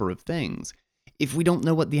infinite number of things. If we don't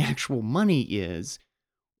know what the actual money is,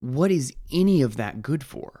 what is any of that good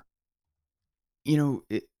for?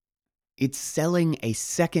 It's selling a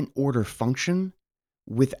second order function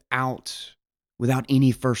without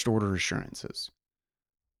any first order assurances.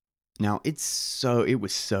 Now, it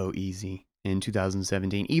was so easy in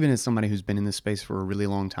 2017, even as somebody who's been in this space for a really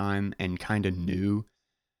long time and kind of knew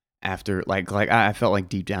after, like I felt like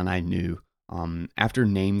deep down I knew, after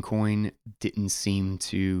Namecoin didn't seem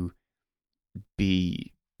to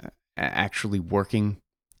be actually working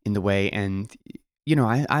in the way, and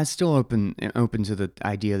I still open to the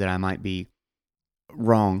idea that I might be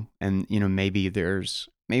wrong, and maybe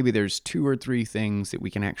there's 2 or 3 things that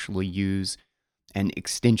we can actually use an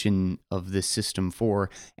extension of this system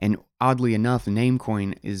for. And oddly enough,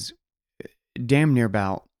 Namecoin is damn near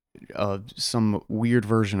about some weird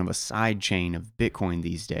version of a side chain of Bitcoin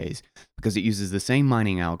these days because it uses the same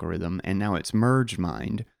mining algorithm and now it's merge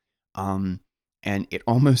mined. And it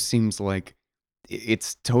almost seems like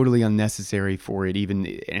it's totally unnecessary for it even,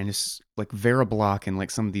 and it's like Veriblock and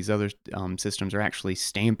like some of these other systems are actually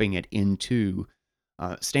stamping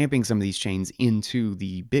some of these chains into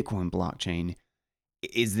the Bitcoin blockchain.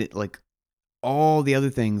 Is that like all the other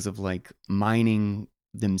things of like mining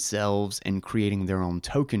themselves and creating their own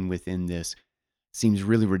token within this seems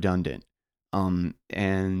really redundant. And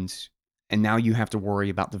now you have to worry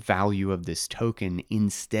about the value of this token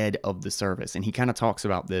instead of the service. And he kind of talks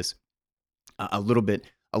about this a little bit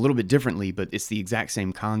differently, but it's the exact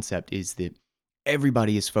same concept. Is that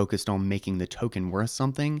everybody is focused on making the token worth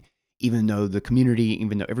something, even though the community,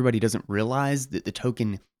 even though everybody doesn't realize that the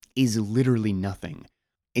token is literally nothing.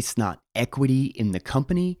 It's not equity in the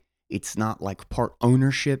company. It's not like part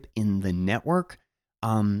ownership in the network.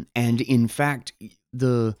 And in fact,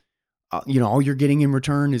 all you're getting in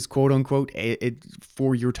return is quote unquote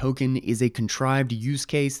for your token is a contrived use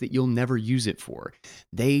case that you'll never use it for.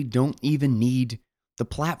 They don't even need the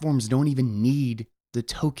platforms don't even need the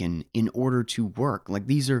token in order to work. Like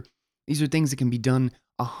these are things that can be done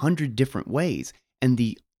 100 different ways, and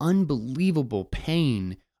the unbelievable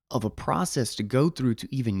pain of a process to go through to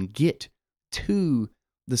even get to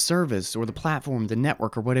the service or the platform, the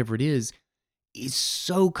network or whatever it is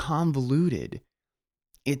so convoluted.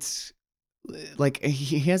 It's like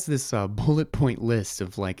he has this bullet point list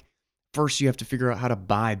of like, first you have to figure out how to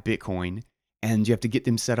buy Bitcoin, and you have to get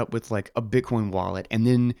them set up with like a Bitcoin wallet, and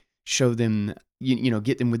then show them,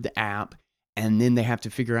 get them with the app, and then they have to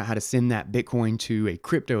figure out how to send that Bitcoin to a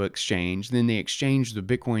crypto exchange. Then they exchange the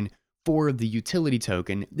Bitcoin for the utility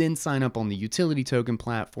token, then sign up on the utility token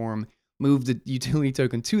platform, move the utility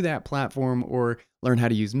token to that platform, or learn how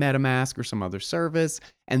to use MetaMask or some other service,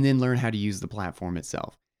 and then learn how to use the platform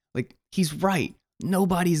itself. Like, he's right.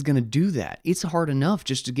 Nobody's going to do that. It's hard enough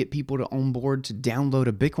just to get people to on board to download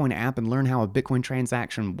a Bitcoin app and learn how a Bitcoin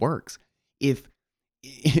transaction works. If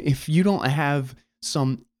you don't have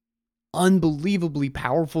some unbelievably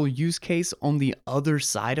powerful use case on the other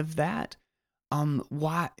side of that,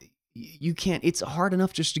 why you can't? It's hard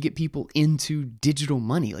enough just to get people into digital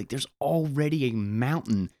money. Like, there's already a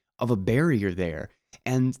mountain of a barrier there.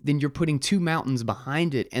 And then you're putting two mountains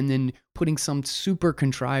behind it, and then putting some super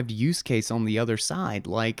contrived use case on the other side,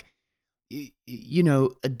 like, a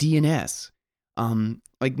DNS,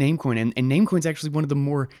 like Namecoin. And Namecoin's actually one of the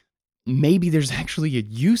more, maybe there's actually a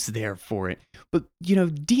use there for it. But,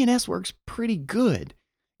 DNS works pretty good.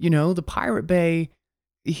 The Pirate Bay,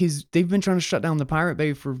 they've been trying to shut down the Pirate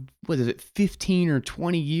Bay for, 15 or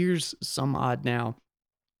 20 years, some odd now.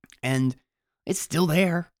 And it's still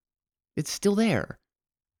there. It's still there.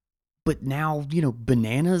 But now,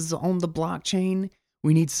 bananas on the blockchain.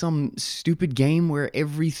 We need some stupid game where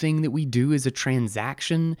everything that we do is a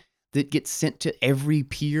transaction that gets sent to every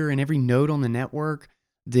peer and every node on the network.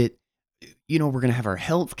 That, we're going to have our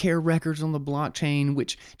healthcare records on the blockchain,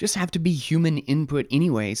 which just have to be human input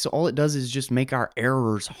anyway. So all it does is just make our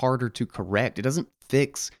errors harder to correct. It doesn't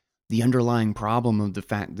fix the underlying problem of the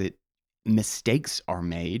fact that mistakes are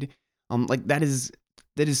made.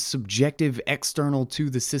 That is subjective, external to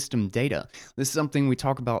the system data. This is something we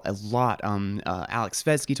talk about a lot. Alex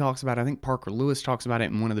Svetsky talks about it. I think Parker Lewis talks about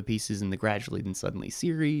it in one of the pieces in the Gradually Then Suddenly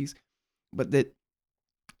series. But that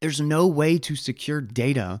there's no way to secure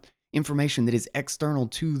data, information that is external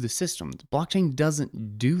to the system. The blockchain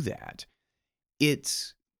doesn't do that.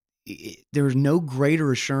 There's no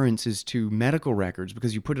greater assurances to medical records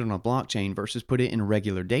because you put it on a blockchain versus put it in a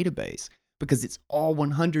regular database, because it's all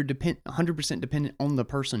 100% dependent on the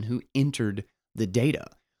person who entered the data.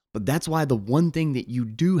 But that's why the one thing that you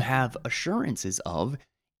do have assurances of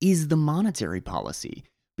is the monetary policy,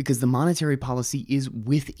 because the monetary policy is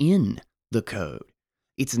within the code.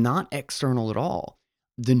 It's not external at all.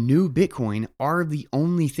 The new Bitcoin are the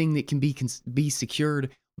only thing that can be secured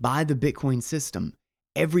by the Bitcoin system.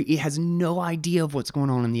 It has no idea of what's going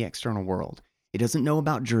on in the external world. It doesn't know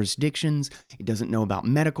about jurisdictions. It doesn't know about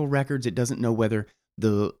medical records. It doesn't know whether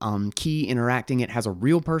the key interacting it has a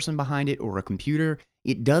real person behind it or a computer.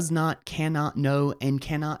 It cannot know, and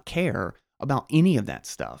cannot care about any of that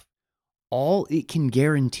stuff. All it can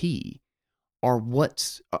guarantee are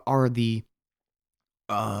the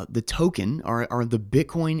token, are the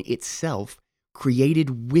Bitcoin itself,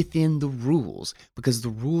 created within the rules, because the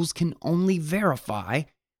rules can only verify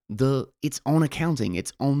its own accounting,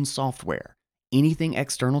 its own software. Anything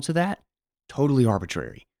external to that, totally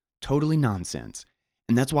arbitrary, totally nonsense.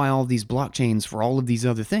 And that's why all of these blockchains for all of these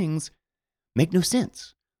other things make no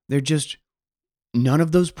sense. They're just, none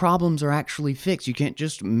of those problems are actually fixed. You can't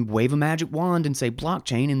just wave a magic wand and say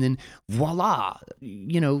blockchain and then voila,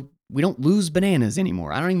 we don't lose bananas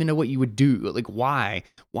anymore. I don't even know what you would do. Like, why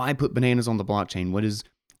put bananas on the blockchain?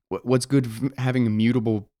 What's good for having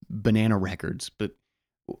immutable banana records? But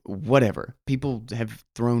whatever. People have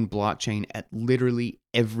thrown blockchain at literally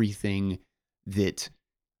everything that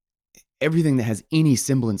has any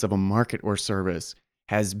semblance of a market or service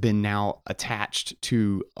has been now attached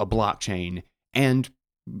to a blockchain and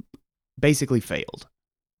basically failed.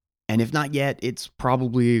 And if not yet, it's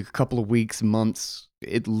probably a couple of weeks, months,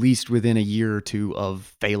 at least within a year or two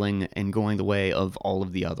of failing and going the way of all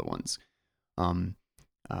of the other ones.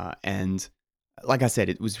 And like I said,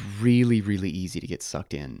 it was really, really easy to get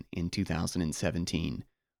sucked in 2017.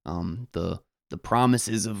 The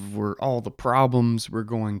promises of were all the problems we're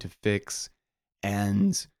going to fix,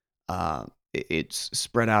 and it's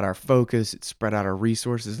spread out our focus, it spread out our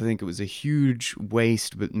resources. I think it was a huge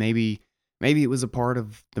waste, but maybe it was a part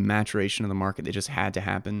of the maturation of the market that just had to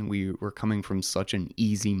happen. We were coming from such an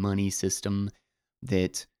easy money system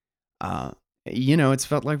that uh, it's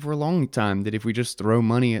felt like for a long time that if we just throw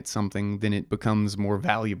money at something, then it becomes more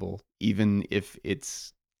valuable, even if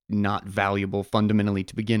it's not valuable fundamentally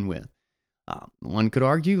to begin with. One could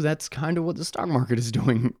argue that's kind of what the stock market is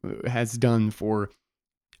doing, has done for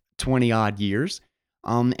 20 odd years,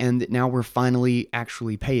 and that now we're finally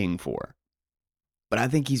actually paying for. But I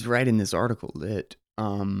think he's right in this article that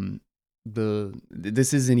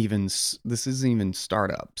this isn't even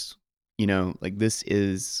startups. Like this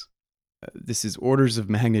is orders of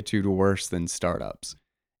magnitude worse than startups.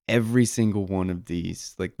 Every single one of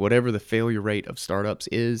these, like whatever the failure rate of startups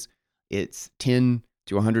is, it's 10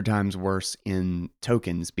 to 100 times worse in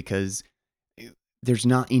tokens because there's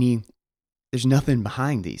not any, there's nothing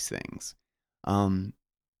behind these things. Um,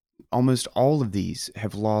 Almost all of these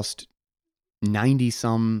have lost 90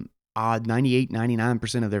 some odd, 98,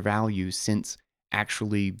 99% of their value since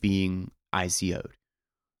actually being ICO'd.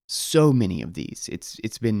 So many of these.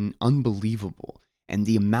 It's been unbelievable. And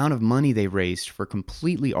the amount of money they raised for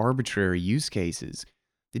completely arbitrary use cases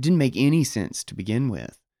that didn't make any sense to begin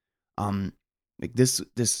with. Like this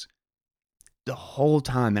the whole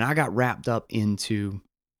time, and I got wrapped up into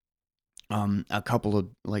a couple of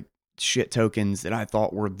like shit tokens that I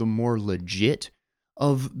thought were the more legit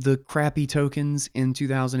of the crappy tokens in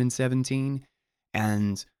 2017.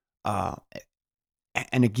 And uh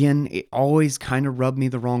and again, it always kind of rubbed me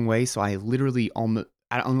the wrong way. So I literally almost,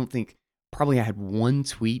 I don't think, probably I had one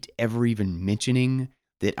tweet ever even mentioning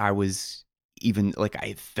that I was even, like,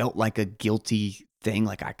 I felt like a guilty thing.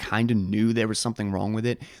 Like I kind of knew there was something wrong with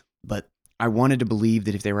it. But I wanted to believe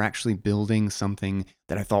that if they were actually building something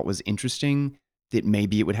that I thought was interesting, that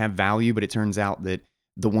maybe it would have value. But it turns out that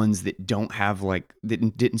the ones that don't have, like,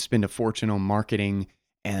 didn't spend a fortune on marketing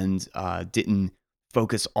and didn't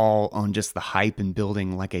focus all on just the hype and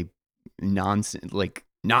building like a nonsense, like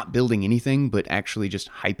not building anything, but actually just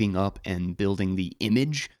hyping up and building the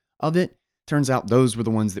image of it. Turns out those were the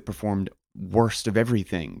ones that performed worst of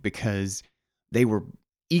everything because they were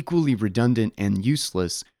equally redundant and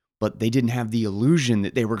useless, but they didn't have the illusion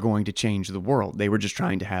that they were going to change the world. They were just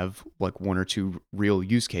trying to have like one or two real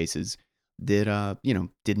use cases that,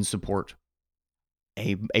 didn't support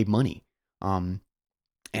a money.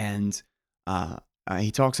 And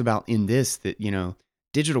he talks about in this that,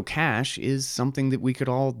 digital cash is something that we could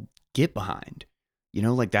all get behind.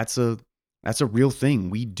 Like that's a real thing.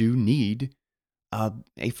 We do need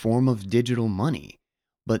a form of digital money.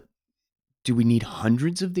 But do we need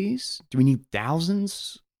hundreds of these? Do we need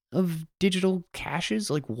thousands of digital cashes?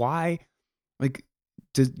 Like why? Like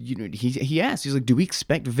he asked, he's like, do we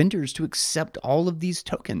expect vendors to accept all of these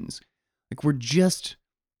tokens? Like we're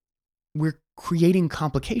creating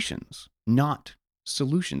complications, not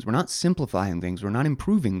solutions. We're not simplifying things. We're not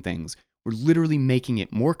improving things. We're literally making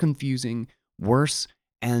it more confusing, worse,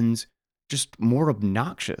 and just more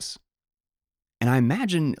obnoxious. And I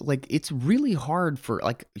imagine like it's really hard for,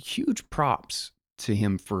 like, huge props to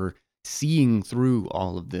him for seeing through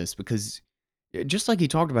all of this because just like he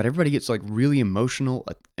talked about, everybody gets like really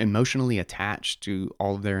emotionally attached to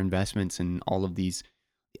all of their investments and all of these,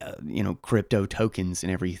 crypto tokens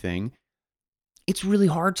and everything. It's really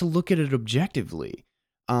hard to look at it objectively.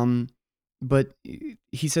 But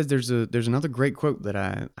he says there's another great quote that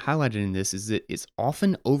I highlighted in this, is that it's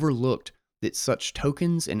often overlooked that such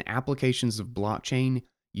tokens and applications of blockchain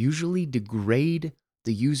usually degrade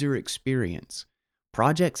the user experience.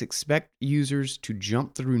 Projects expect users to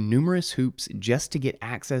jump through numerous hoops just to get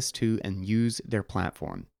access to and use their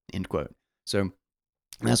platform, end quote. So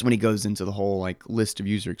that's when he goes into the whole like list of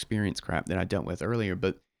user experience crap that I dealt with earlier.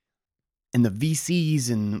 But and the VCs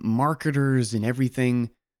and marketers and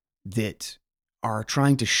everything that are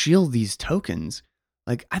trying to shield these tokens,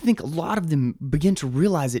 like I think a lot of them begin to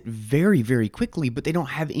realize it very, very quickly, but they don't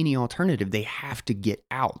have any alternative. They have to get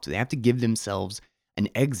out. They have to give themselves an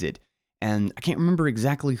exit. And I can't remember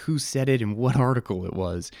exactly who said it and what article it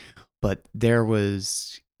was, but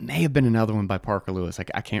may have been another one by Parker Lewis.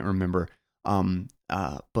 I can't remember.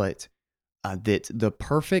 But that the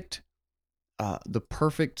perfect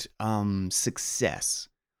success,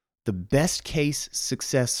 the best case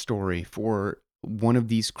success story for one of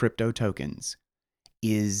these crypto tokens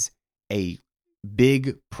is a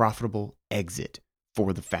big profitable exit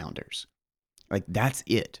for the founders. Like that's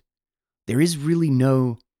it. there is really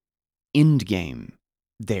no end game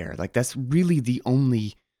there. Like, that's really the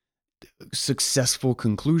only successful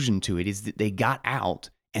conclusion to it, is that they got out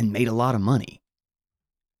and made a lot of money.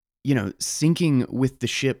 Sinking with the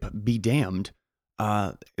ship be damned.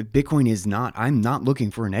 Bitcoin is not, I'm not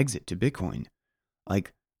looking for an exit to Bitcoin.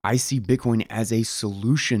 Like, I see Bitcoin as a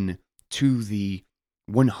solution to the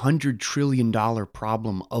 $100 trillion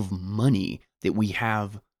problem of money that we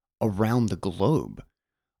have around the globe.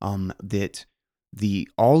 That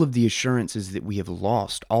all of the assurances that we have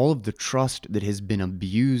lost, all of the trust that has been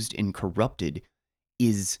abused and corrupted,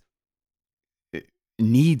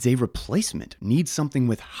 needs a replacement, needs something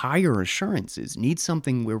with higher assurances, needs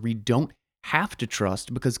something where we don't have to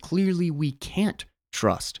trust, because clearly we can't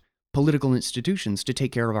trust political institutions to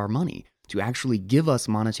take care of our money, to actually give us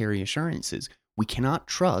monetary assurances. We cannot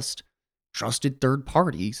trust trusted third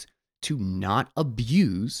parties to not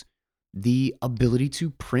abuse the ability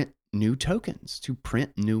to print new tokens, to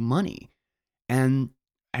print new money. And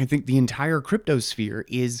I think the entire crypto sphere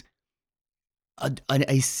is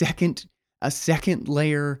a second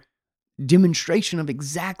layer demonstration of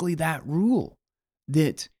exactly that rule.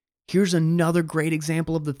 That here's another great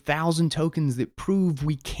example of the 1,000 tokens that prove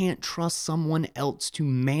we can't trust someone else to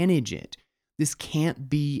manage it. This can't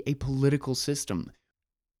be a political system.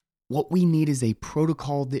 What we need is a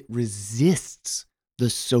protocol that resists the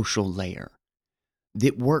social layer,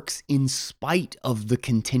 that works in spite of the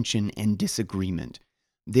contention and disagreement,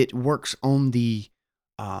 that works on the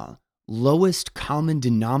lowest common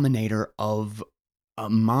denominator of a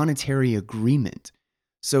monetary agreement.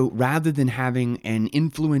 So rather than having an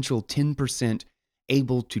influential 10%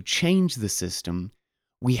 able to change the system,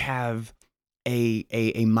 we have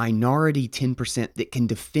a minority 10% that can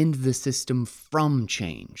defend the system from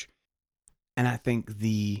change. And I think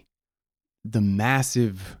the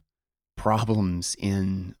massive problems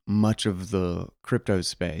in much of the crypto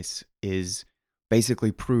space is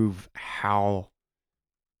basically prove how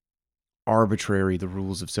arbitrary the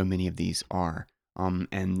rules of so many of these are.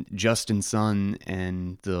 And Justin Sun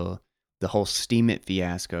and the whole Steemit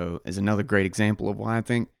fiasco is another great example of why I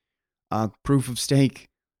think proof of stake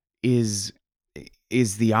is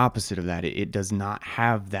the opposite of that. It does not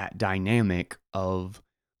have that dynamic of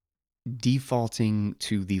defaulting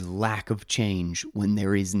to the lack of change when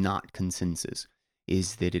there is not consensus.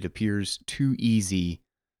 Is that it appears too easy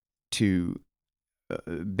to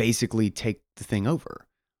basically take the thing over.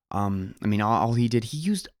 I mean, all he did, he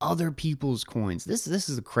used other people's coins. This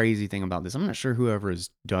is the crazy thing about this. I'm not sure whoever has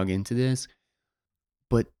dug into this,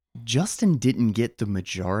 but Justin didn't get the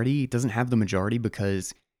majority. Doesn't have the majority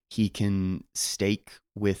because he can stake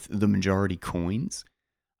with the majority coins.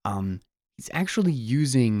 He's actually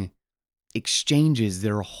using exchanges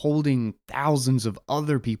that are holding thousands of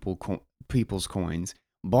other people's coins,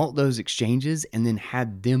 bought those exchanges, and then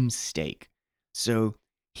had them stake. So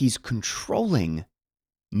he's controlling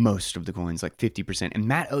most of the coins, like 50%. And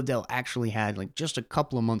Matt Odell actually had, like, just a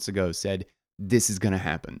couple of months ago, said this is going to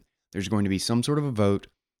happen. There's going to be some sort of a vote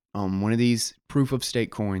on one of these proof of stake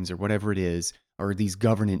coins or whatever it is, or these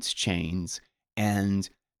governance chains, and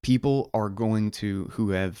people are going to,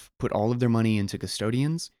 who have put all of their money into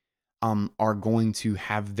custodians, are going to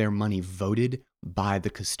have their money voted by the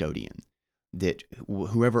custodian. That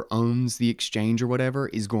whoever owns the exchange or whatever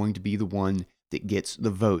is going to be the one that gets the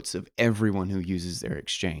votes of everyone who uses their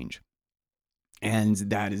exchange. And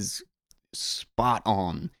that is spot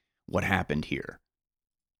on what happened here.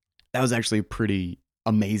 That was actually a pretty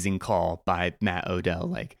amazing call by Matt Odell.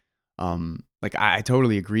 Like I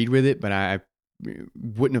totally agreed with it, but I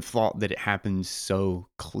wouldn't have thought that it happened so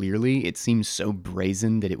clearly. It seems so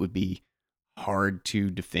brazen that it would be hard to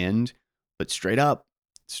defend. But straight up,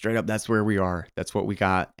 that's where we are. That's what we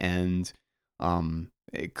got. And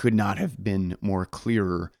it could not have been more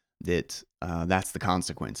clearer that that's the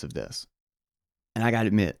consequence of this. And I got to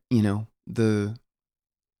admit,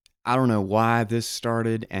 I don't know why this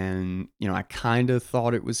started, and, I kind of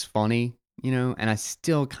thought it was funny, and I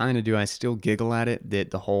still kind of do. I still giggle at it,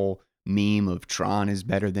 that the whole meme of Tron is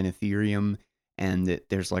better than Ethereum, and that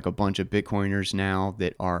there's like a bunch of Bitcoiners now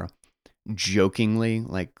that are jokingly,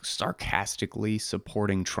 like sarcastically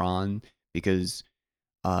supporting Tron because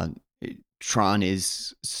Tron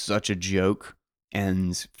is such a joke.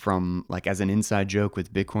 And from, like, as an inside joke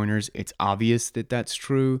with Bitcoiners, it's obvious that that's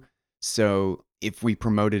true. So if we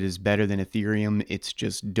promote it as better than Ethereum, it's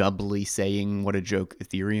just doubly saying what a joke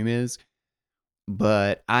Ethereum is.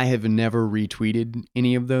 But I have never retweeted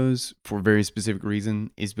any of those for a very specific reason,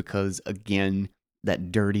 is because, again,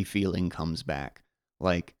 that dirty feeling comes back.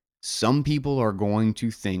 Like, some people are going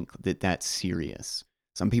to think that that's serious.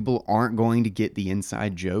 Some people aren't going to get the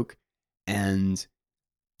inside joke, And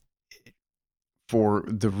for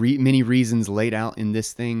the many reasons laid out in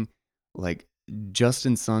this thing, like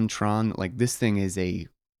Justin Sun Tron, like this thing is a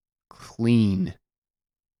clean,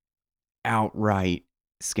 outright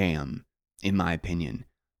scam, in my opinion.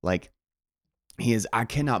 Like I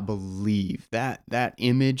cannot believe that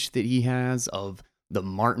image that he has of the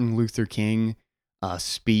Martin Luther King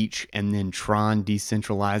speech, and then Tron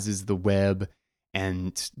decentralizes the web,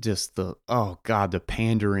 and just oh god, the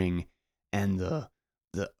pandering and the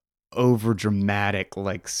over dramatic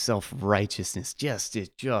like self righteousness,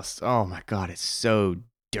 just oh my god, it's so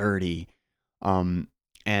dirty. Um,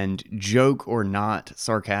 and joke or not,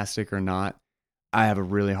 sarcastic or not, I have a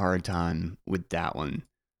really hard time with that one.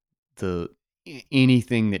 The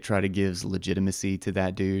Anything that try to gives legitimacy to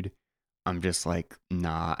that dude, I'm just like,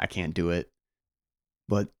 nah, I can't do it.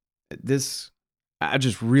 But this, I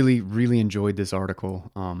just really, really enjoyed this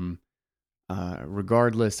article.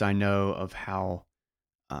 Regardless, I know of how.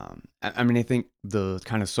 I mean, I think the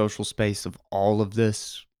kind of social space of all of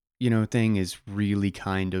this, thing is really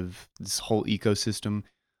kind of this whole ecosystem,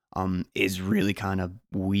 is really kind of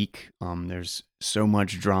weak. There's so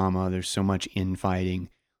much drama, there's so much infighting,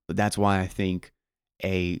 but that's why I think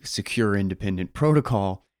a secure independent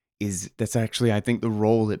protocol that's actually, I think, the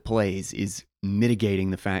role it plays is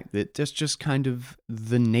mitigating the fact that that's just kind of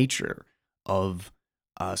the nature of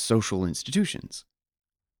social institutions.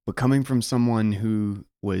 But coming from someone who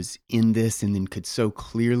was in this and then could so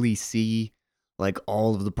clearly see like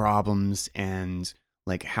all of the problems, and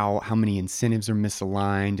like how many incentives are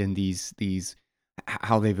misaligned, and these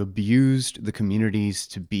how they've abused the communities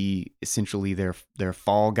to be essentially their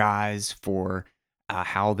fall guys for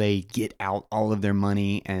how they get out all of their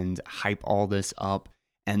money and hype all this up.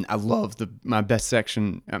 And I love my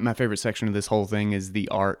favorite section of this whole thing is how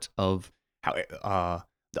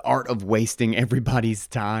the art of wasting everybody's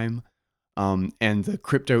time, and the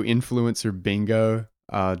crypto influencer bingo.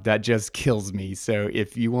 That just kills me. So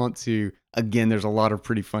if you want to, again, there's a lot of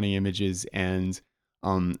pretty funny images and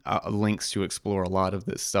links to explore a lot of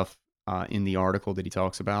this stuff in the article that he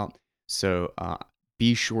talks about. So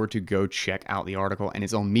be sure to go check out the article, and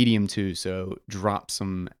it's on Medium too. So drop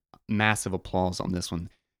some massive applause on this one,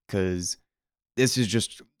 because this is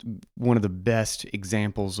just one of the best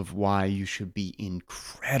examples of why you should be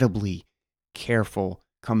incredibly careful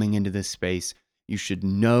coming into this space. You should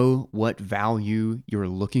know what value you're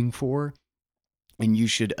looking for, and you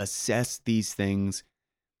should assess these things.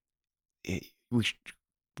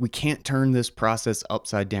 We can't turn this process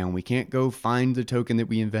upside down. We can't go find the token that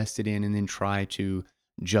we invested in and then try to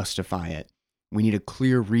justify it. We need a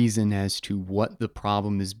clear reason as to what the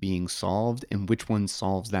problem is being solved and which one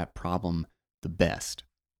solves that problem the best.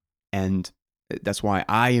 And that's why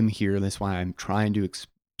I am here. That's why I'm trying to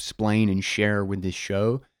explain and share with this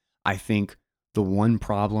show. I think the one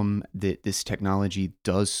problem that this technology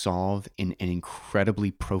does solve in an incredibly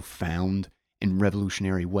profound and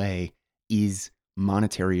revolutionary way is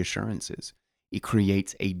monetary assurances. It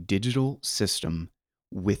creates a digital system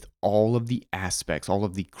with all of the aspects, all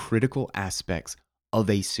of the critical aspects of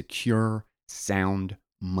a secure, sound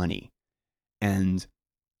money. And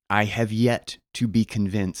I have yet to be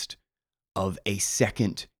convinced of a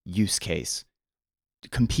second use case,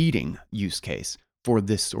 competing use case for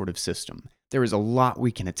this sort of system. There is a lot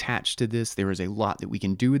we can attach to this. There is a lot that we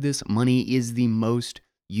can do with this. Money is the most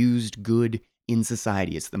used good in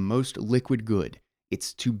society. It's the most liquid good.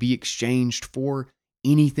 It's to be exchanged for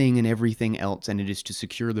anything and everything else, and it is to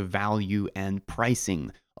secure the value and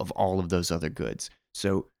pricing of all of those other goods.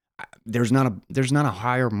 So there's not a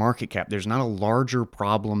higher market cap. There's not a larger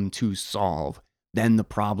problem to solve than the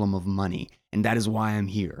problem of money. And that is why I'm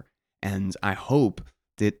here. And I hope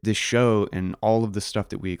that this show and all of the stuff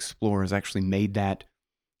that we explore has actually made that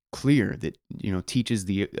clear, that, teaches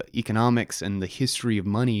the economics and the history of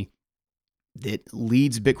money that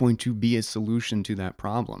leads Bitcoin to be a solution to that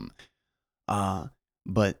problem.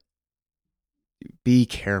 But be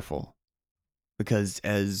careful, because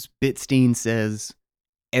as Bitstein says,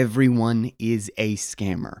 everyone is a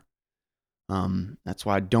scammer. That's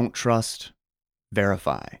why don't trust,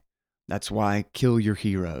 verify. That's why kill your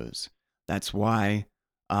heroes. That's why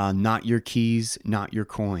not your keys, not your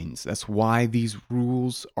coins. That's why these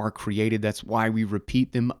rules are created. That's why we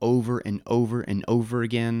repeat them over and over and over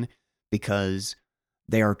again, because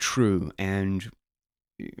they are true. And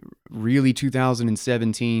really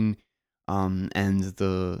 2017 and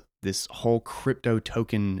this whole crypto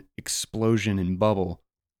token explosion and bubble,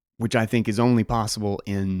 which I think is only possible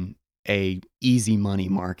in a easy money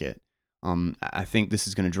market. I think this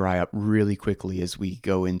is going to dry up really quickly as we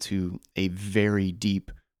go into a very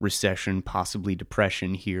deep recession, possibly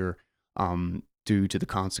depression here due to the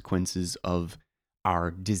consequences of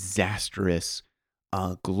our disastrous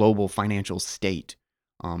global financial state.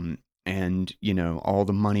 And, all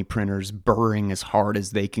the money printers burring as hard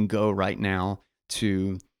as they can go right now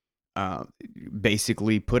to uh,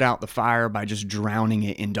 basically put out the fire by just drowning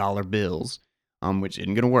it in dollar bills, which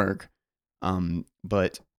isn't going to work.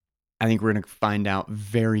 But I think we're going to find out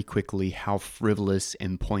very quickly how frivolous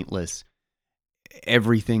and pointless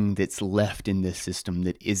everything that's left in this system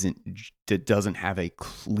that doesn't have a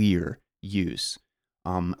clear use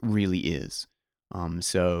really is.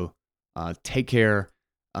 So take care,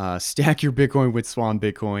 stack your Bitcoin with Swan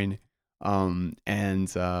Bitcoin, and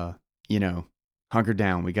hunker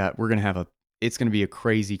down. It's gonna be a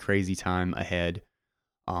crazy time ahead.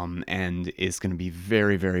 And it's going to be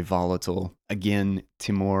very, very volatile. Again,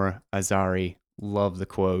 Timur Azari, love the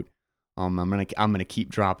quote. I'm gonna keep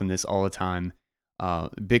dropping this all the time.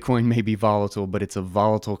 Bitcoin may be volatile, but it's a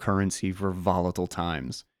volatile currency for volatile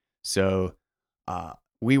times. So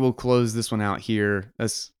we will close this one out here.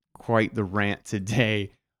 That's quite the rant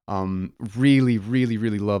today. Really, really,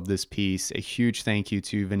 really love this piece. A huge thank you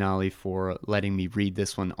to Vanalli for letting me read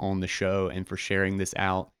this one on the show and for sharing this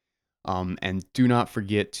out. And do not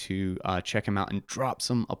forget to check him out and drop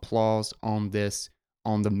some applause on this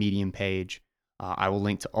on the Medium page. I will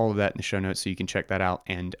link to all of that in the show notes so you can check that out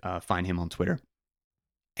and find him on Twitter.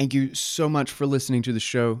 Thank you so much for listening to the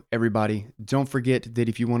show, everybody. Don't forget that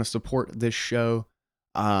if you want to support this show,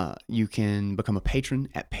 you can become a patron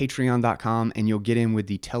at patreon.com and you'll get in with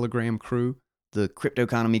the Telegram crew, the Crypto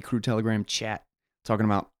Economy Crew Telegram chat, talking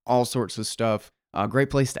about all sorts of stuff. A great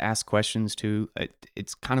place to ask questions too.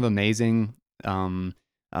 It's kind of amazing.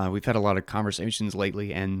 We've had a lot of conversations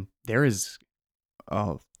lately, and there is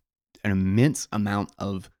an immense amount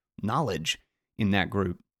of knowledge in that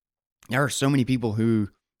group. There are so many people who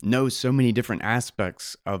know so many different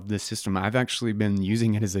aspects of this system. I've actually been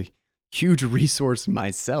using it as a huge resource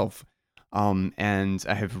myself. And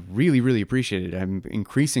I have really, really appreciated it. I'm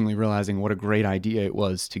increasingly realizing what a great idea it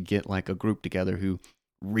was to get like a group together who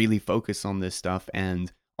really focus on this stuff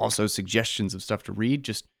and also suggestions of stuff to read.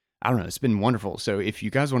 Just, I don't know, it's been wonderful. So if you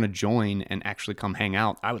guys want to join and actually come hang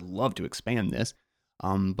out, I would love to expand this.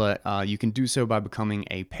 But you can do so by becoming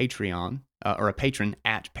a Patreon or a patron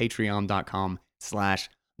at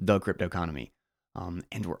patreon.com/thecryptoeconomy.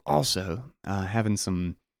 And we're also having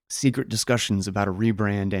some secret discussions about a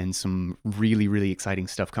rebrand and some really, really exciting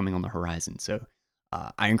stuff coming on the horizon. So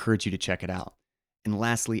I encourage you to check it out. And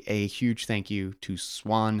lastly, a huge thank you to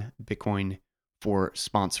Swan Bitcoin for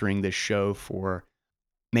sponsoring this show, for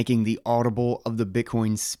making the Audible of the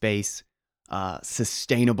Bitcoin space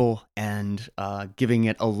sustainable and giving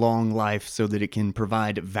it a long life so that it can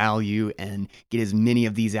provide value and get as many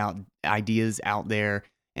of these ideas out there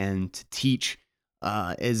and to teach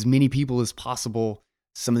as many people as possible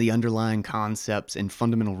some of the underlying concepts and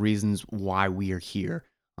fundamental reasons why we are here.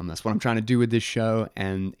 That's what I'm trying to do with this show,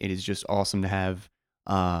 and it is just awesome to have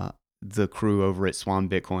the crew over at Swan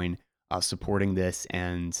Bitcoin supporting this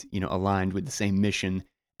and aligned with the same mission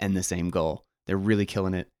and the same goal. They're really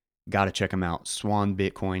killing it. Got to check them out.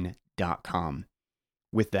 swanbitcoin.com.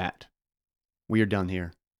 With that, we are done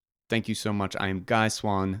here. Thank you so much. I am Guy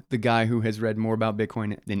Swan, the guy who has read more about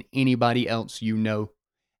Bitcoin than anybody else you know.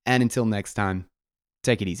 And until next time,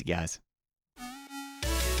 take it easy, guys.